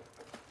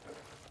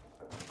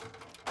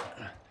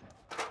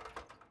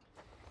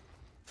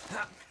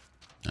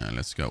 All right,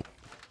 let's go.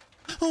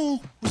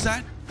 Oh, what's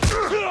that?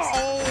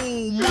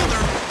 Oh,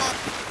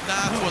 motherfucker.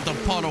 That's what the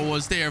puddle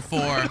was there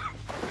for.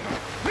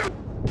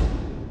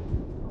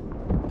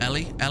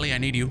 Ellie, Ellie, I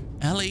need you.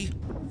 Ellie,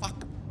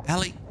 fuck.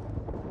 Ellie.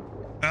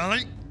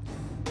 Ellie.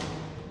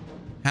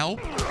 Help.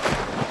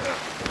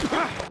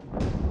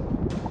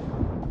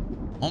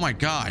 Oh my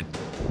God.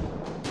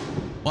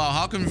 Wow,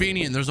 how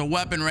convenient. There's a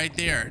weapon right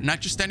there.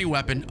 Not just any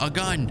weapon, a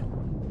gun.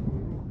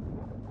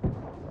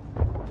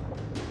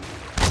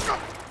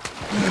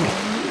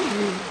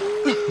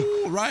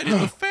 Right in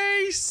the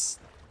face.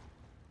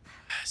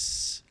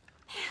 Yes.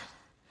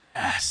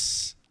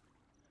 Yes.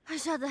 I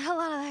shot the hell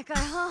out of that guy,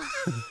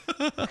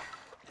 huh?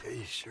 Yeah,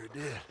 you sure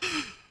did.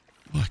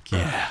 Fuck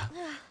yeah.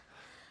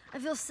 I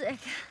feel sick.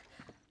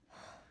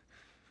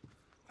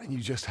 And you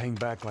just hang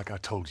back like I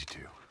told you to.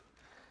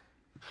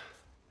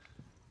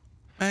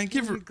 Man,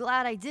 give her. You're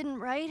glad I didn't,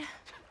 right?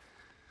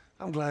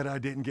 I'm glad I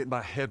didn't get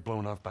my head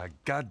blown off by a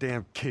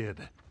goddamn kid.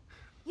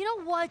 You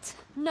know what?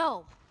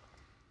 No.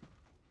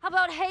 How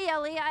about, hey,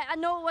 Ellie, I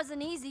know it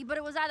wasn't easy, but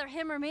it was either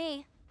him or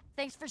me.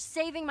 Thanks for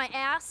saving my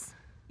ass.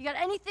 You got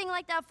anything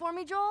like that for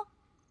me, Joel?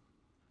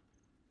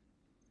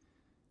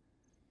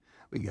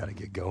 We gotta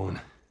get going.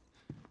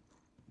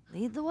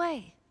 Lead the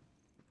way.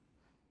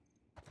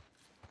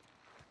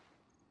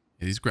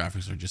 Yeah, these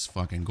graphics are just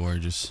fucking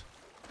gorgeous.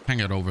 Can't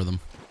get over them.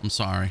 I'm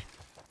sorry.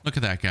 Look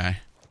at that guy.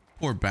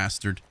 Poor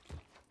bastard.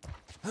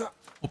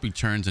 Hope he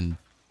turns and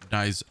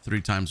dies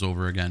 3 times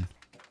over again.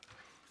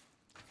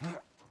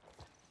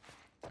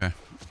 Okay.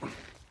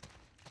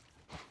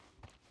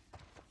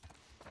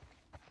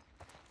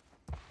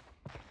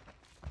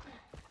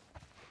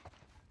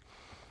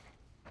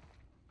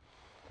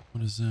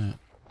 What is that?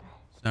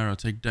 Sarah,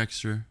 take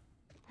Dexter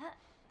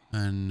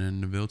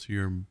and Neville to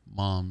your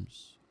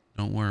mom's.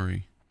 Don't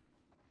worry.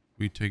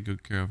 We take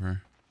good care of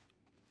her.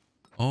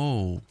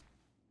 Oh.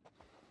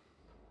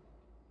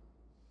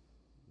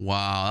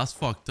 Wow, that's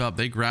fucked up.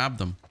 They grabbed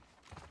them.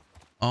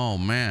 Oh,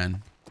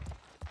 man.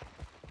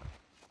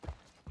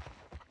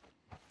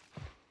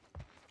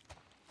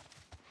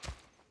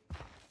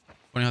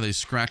 Funny how they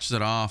scratched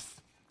it off.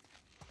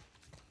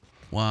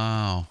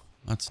 Wow,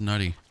 that's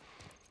nutty.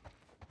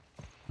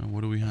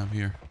 What do we have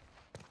here?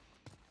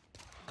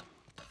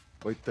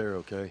 Wait there,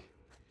 okay?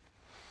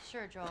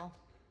 Sure, Joel.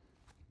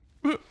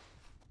 Not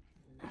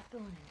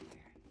going in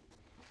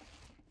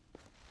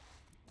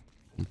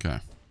here. Okay.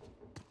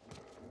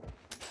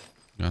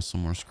 Got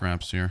some more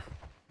scraps here.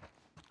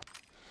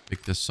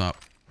 Pick this up.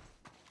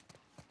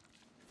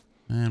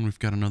 And we've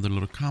got another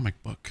little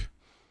comic book.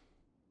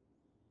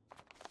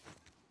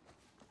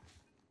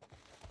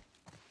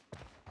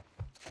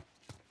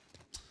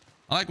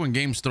 I like when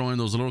games throw in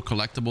those little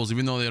collectibles,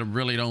 even though they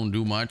really don't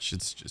do much.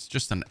 It's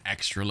just an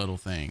extra little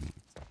thing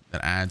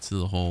that adds to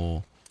the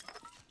whole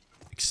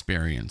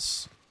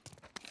experience.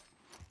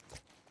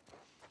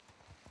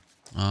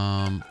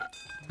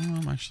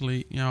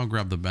 Actually, yeah, I'll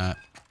grab the bat.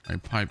 My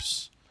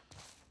pipe's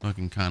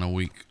looking kind of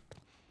weak.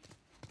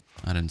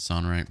 That didn't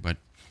sound right, but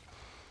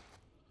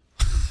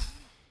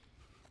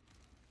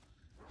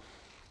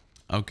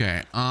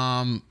okay.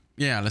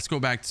 Yeah, let's go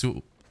back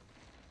to.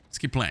 Let's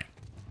keep playing.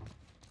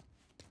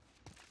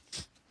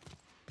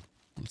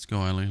 Let's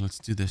go, Ellie. Let's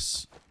do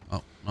this.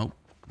 Oh, nope.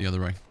 The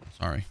other way.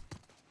 Sorry.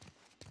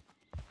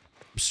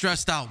 I'm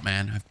stressed out,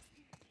 man. I've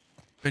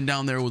been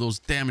down there with those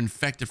damn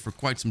infected for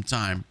quite some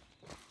time.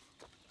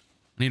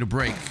 I need a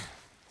break.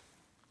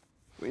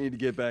 We need to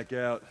get back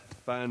out,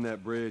 find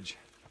that bridge.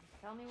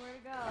 Tell me where to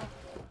go.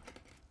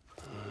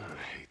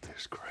 I hate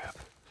this crap.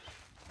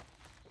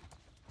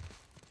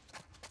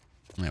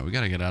 Yeah, we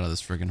gotta get out of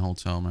this friggin'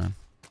 hotel, man.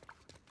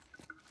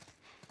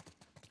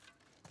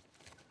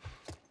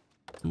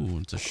 Ooh,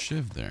 it's a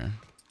shiv there.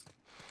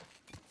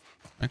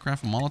 Can I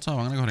craft a Molotov?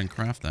 I'm gonna go ahead and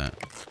craft that.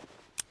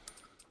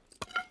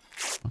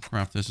 I'll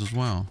craft this as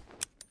well.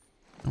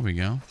 There we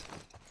go.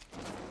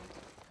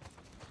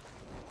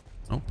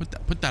 Oh,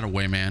 put that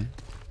away, man.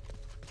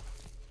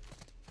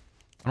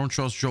 I don't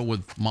trust Joe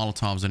with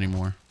Molotovs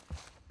anymore.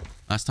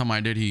 Last time I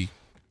did, he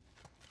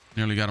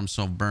nearly got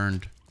himself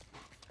burned.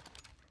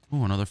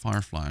 Ooh, another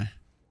Firefly.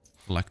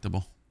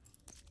 Collectible.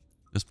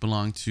 This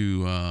belonged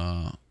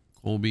to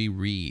Colby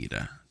Reed,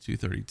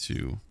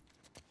 232.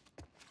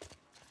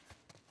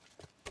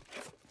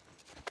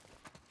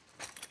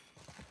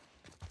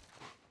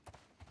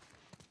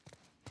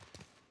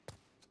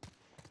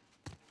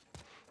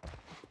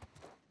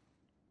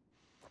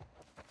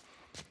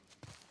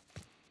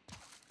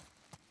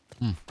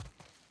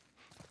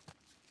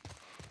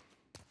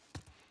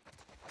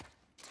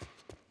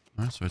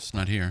 Alright, so it's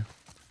not here.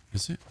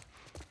 Is it?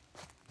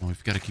 Oh,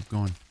 we've got to keep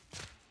going.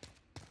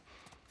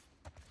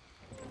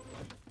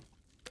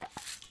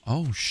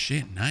 Oh,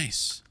 shit.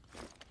 Nice.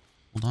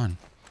 Hold on.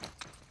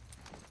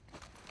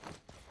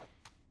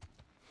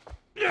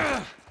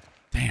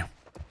 Damn.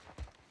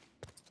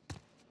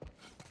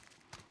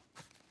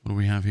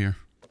 we have here?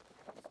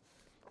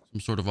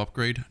 Some sort of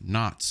upgrade?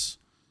 Knots.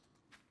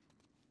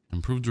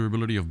 Improved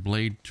durability of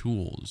blade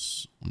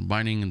tools when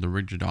binding the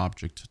rigid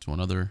object to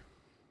another.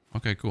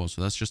 Okay, cool.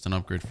 So that's just an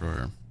upgrade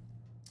for...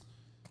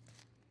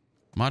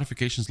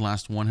 Modifications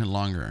last 1 hit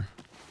longer.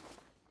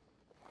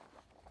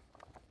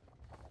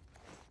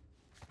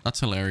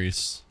 That's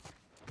hilarious.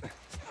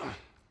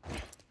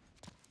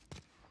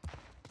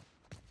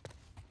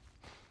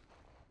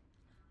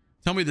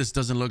 Tell me this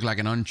doesn't look like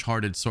an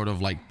Uncharted sort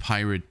of like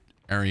pirate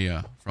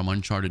area from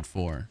Uncharted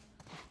 4.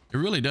 It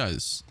really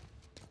does.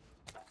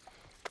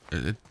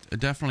 It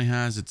definitely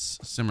has its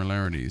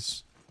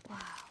similarities. Wow,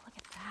 look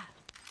at that.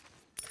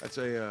 That's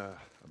a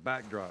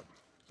backdrop.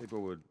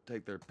 People would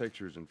take their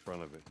pictures in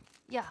front of it.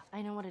 Yeah,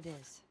 I know what it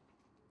is.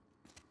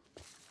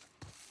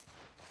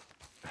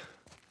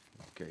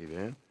 Okay,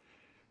 then.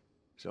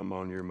 Something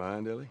on your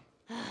mind, Ellie?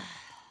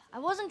 I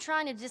wasn't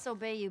trying to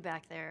disobey you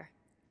back there.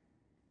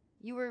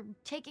 You were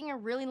taking a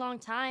really long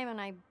time,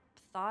 and I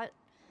thought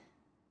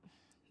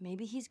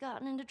maybe he's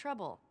gotten into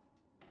trouble.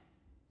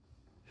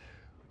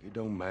 It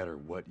don't matter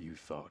what you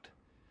thought.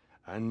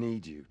 I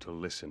need you to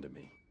listen to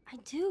me. I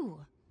do.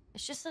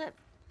 It's just that...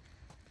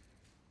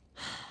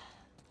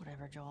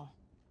 Whatever, Joel.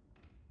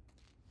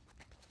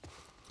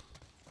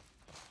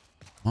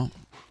 Well,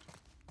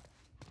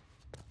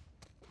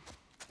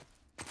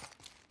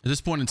 at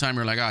this point in time,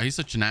 you're like, oh, he's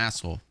such an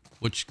asshole,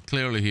 which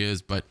clearly he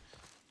is. But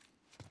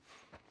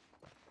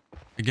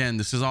again,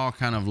 this is all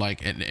kind of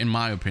like, in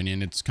my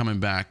opinion, it's coming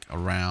back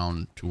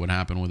around to what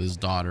happened with his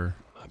daughter.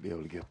 I'll be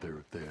able to get there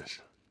with this.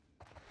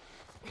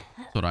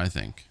 That's what I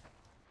think.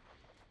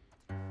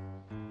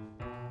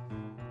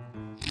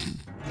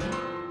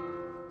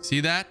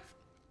 See that?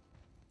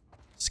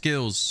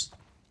 Skills.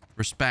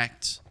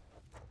 Respect.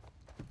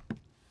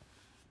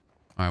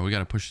 All right, we got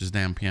to push this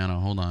damn piano.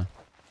 Hold on.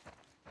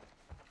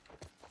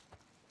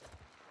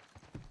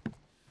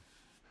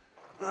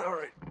 All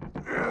right.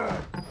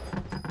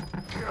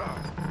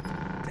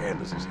 Damn,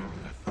 this is heavier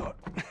than I thought.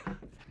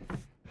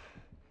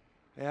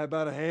 Hey, how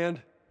about a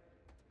hand?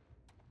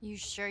 You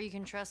sure you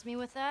can trust me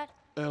with that?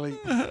 Ellie.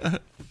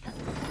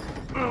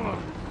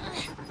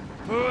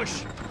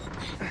 Push.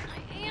 I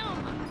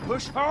am.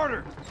 Push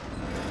harder.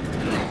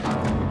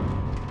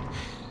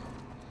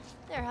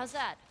 There, how's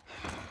that?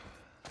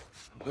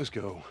 Let's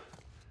go.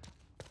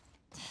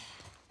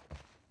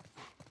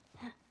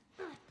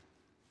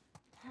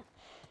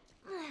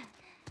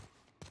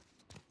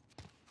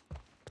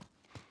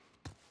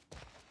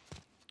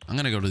 I'm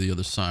gonna go to the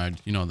other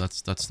side. You know,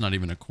 that's not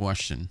even a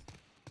question.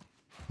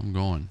 I'm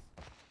going.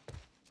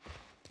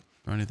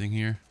 Is there anything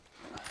here?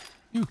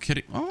 You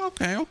kidding? Oh,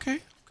 okay.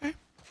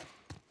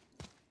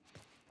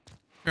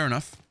 Fair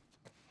enough.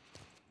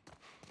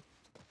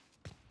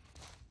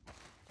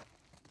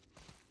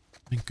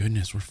 Thank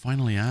goodness, we're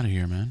finally out of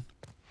here, man.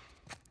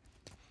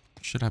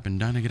 Shit, I've been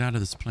dying to get out of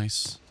this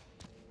place.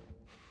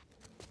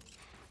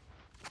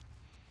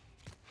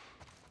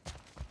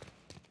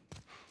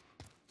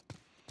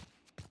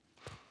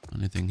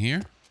 Anything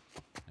here?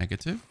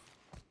 Negative.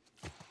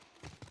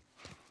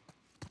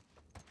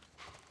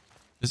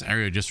 This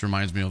area just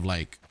reminds me of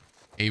like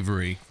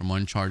Avery from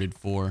Uncharted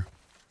 4.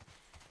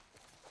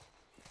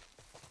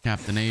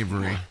 Captain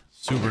Avery.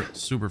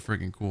 Super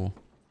freaking cool.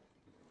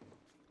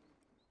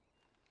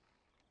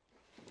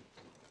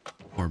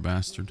 Poor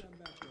bastard.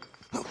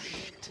 Oh,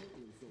 shit.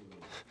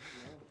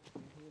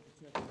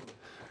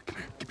 Come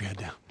here. Keep your head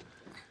down.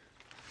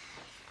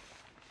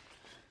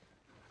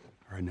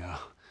 All right, now.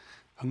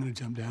 I'm gonna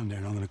jump down there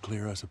and I'm gonna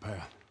clear us a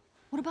path.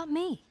 What about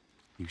me?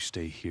 You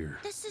stay here.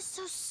 This is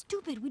so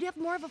stupid. We'd have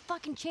more of a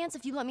fucking chance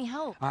if you let me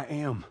help. I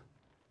am.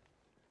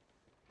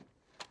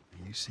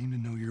 You seem to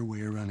know your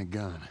way around a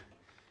gun.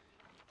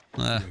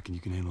 You reckon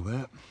you can handle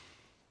that?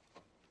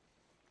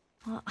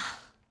 Well,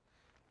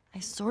 I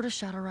sort of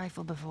shot a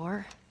rifle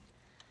before,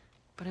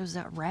 but it was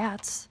at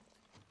rats.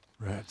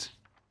 Rats.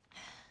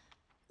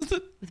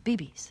 With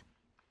BBs.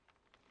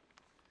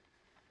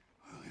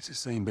 Well, it's the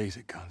same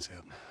basic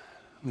concept.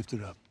 Lift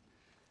it up.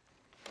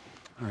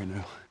 All right,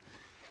 now.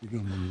 You're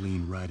gonna want to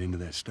lean right into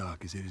that stock,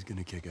 because it is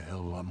gonna kick a hell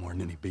of a lot more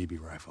than any baby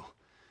rifle.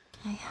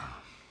 Okay.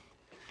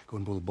 Go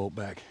and pull the bolt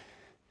back.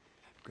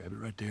 Grab it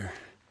right there.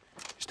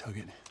 Just tug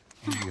it.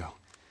 There you go.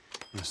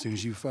 And as soon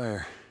as you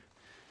fire,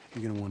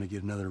 you're gonna want to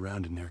get another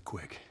round in there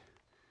quick.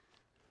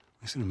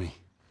 Listen to me.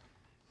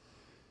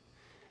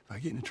 If I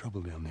get into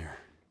trouble down there,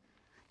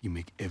 you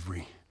make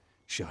every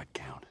shot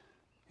count.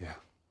 Yeah?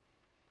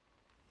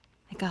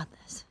 I got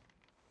this.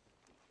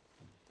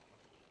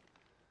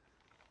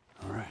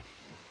 All right.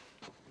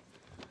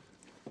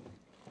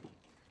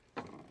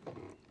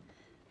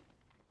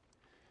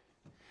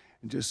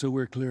 And just so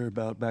we're clear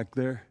about back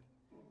there,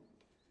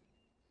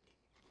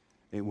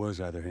 it was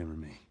either him or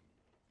me.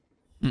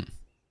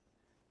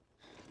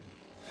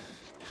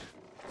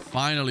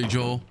 Finally,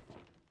 Joel.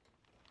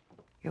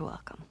 You're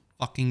welcome.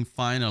 Fucking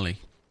finally.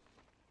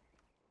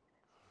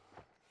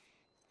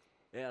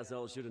 Yeah, that's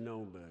all I should have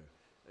known better.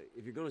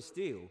 If you're gonna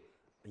steal,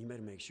 you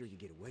better make sure you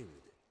get away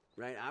with it.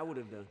 Right? I would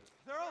have done.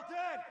 They're all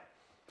dead!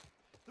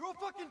 They're all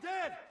fucking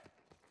dead!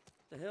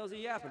 What the hell's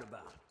he yapping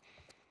about?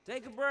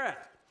 Take a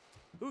breath.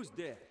 Who's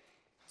dead?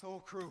 The whole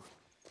crew.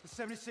 The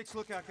 76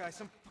 lookout guy.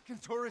 Some fucking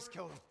tourist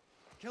killed him.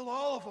 Killed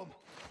all of them.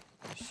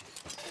 Oh, shit.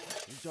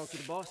 You talk to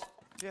the boss?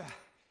 Yeah.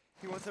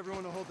 He wants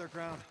everyone to hold their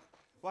ground.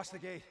 Watch the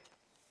gate.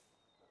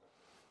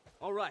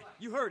 All right,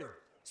 you heard him.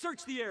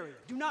 Search the area.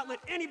 Do not let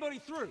anybody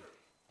through.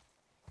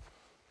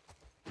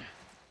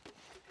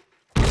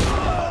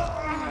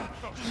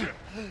 Oh, shit.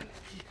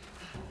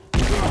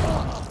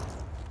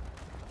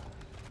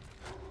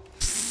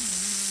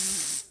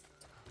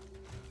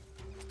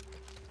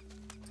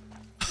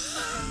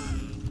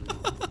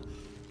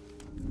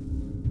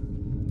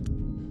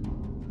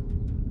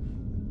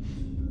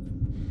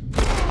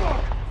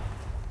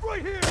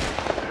 Right here.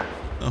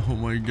 Oh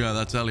my god,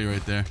 that's Ellie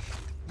right there.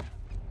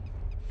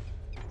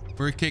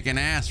 We're kicking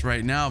ass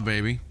right now,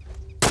 baby.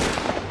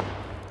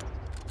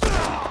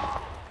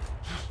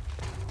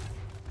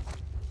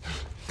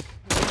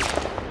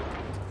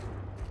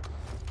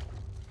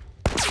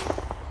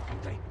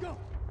 Okay, go.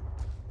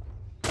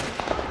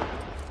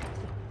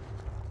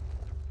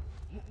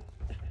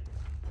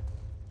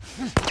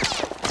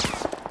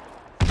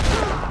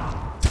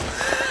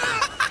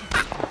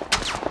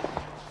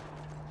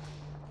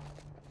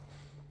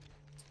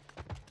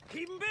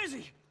 Keep him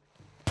busy.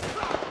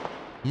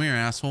 Come here,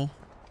 asshole.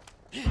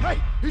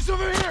 Hey, he's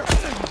over here.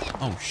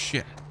 Oh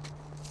shit.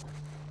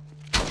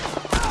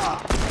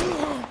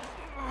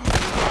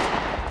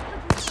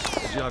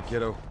 Good job,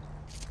 kiddo.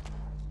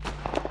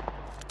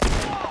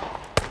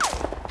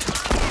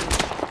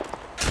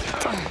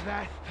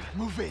 That.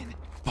 Move in.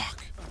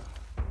 Fuck.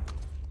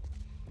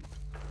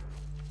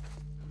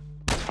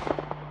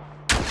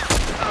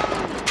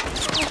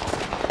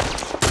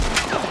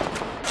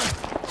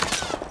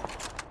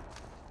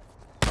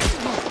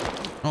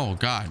 Oh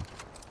god.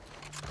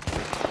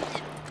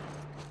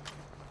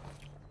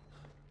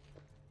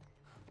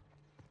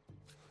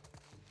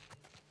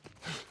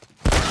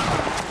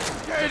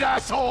 Get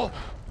asshole.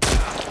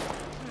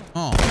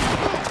 Oh,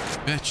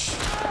 bitch.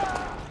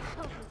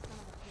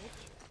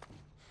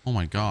 Oh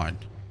my god.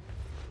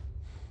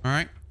 All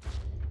right.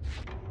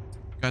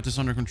 Got this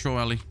under control,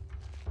 Ellie.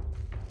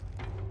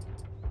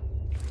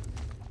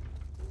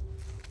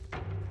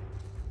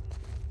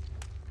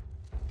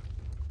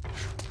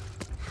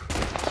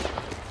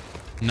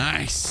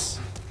 Nice.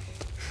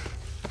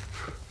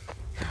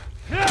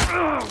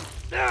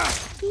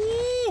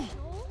 Ooh.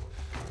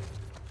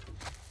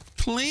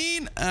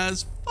 Clean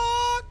as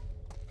fuck.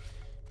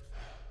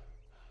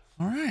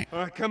 All right. All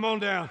right, come on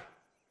down.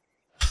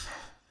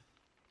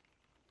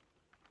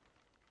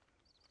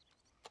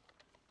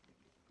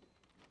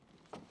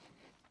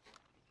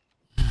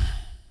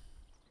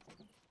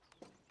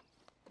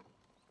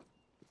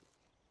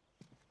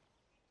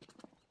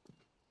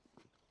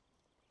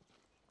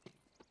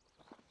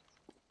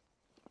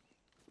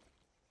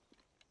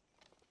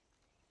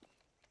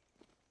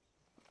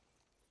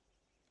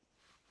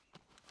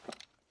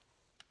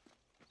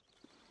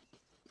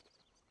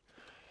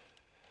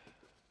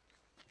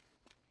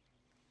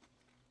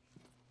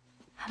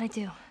 How'd I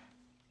do?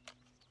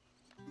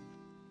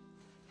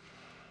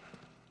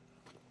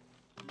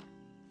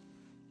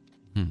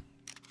 How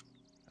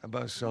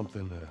about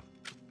something a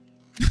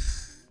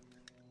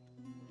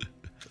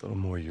little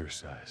more your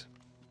size?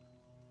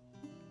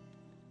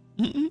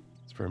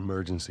 It's for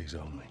emergencies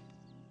only.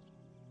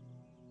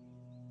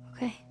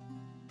 Okay.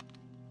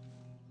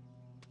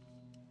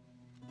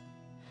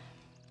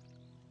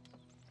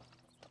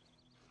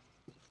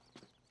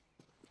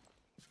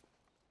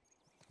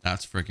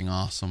 That's freaking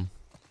awesome.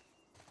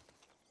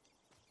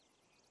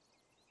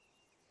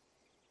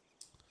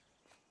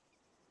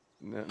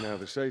 Now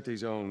the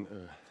safety's on.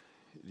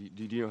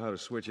 Do you know how to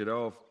switch it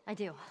off? I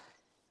do.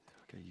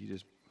 Okay, you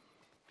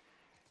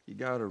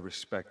gotta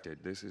respect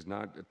it. This is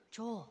not.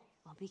 Joel,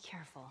 I'll be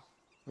careful.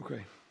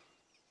 Okay,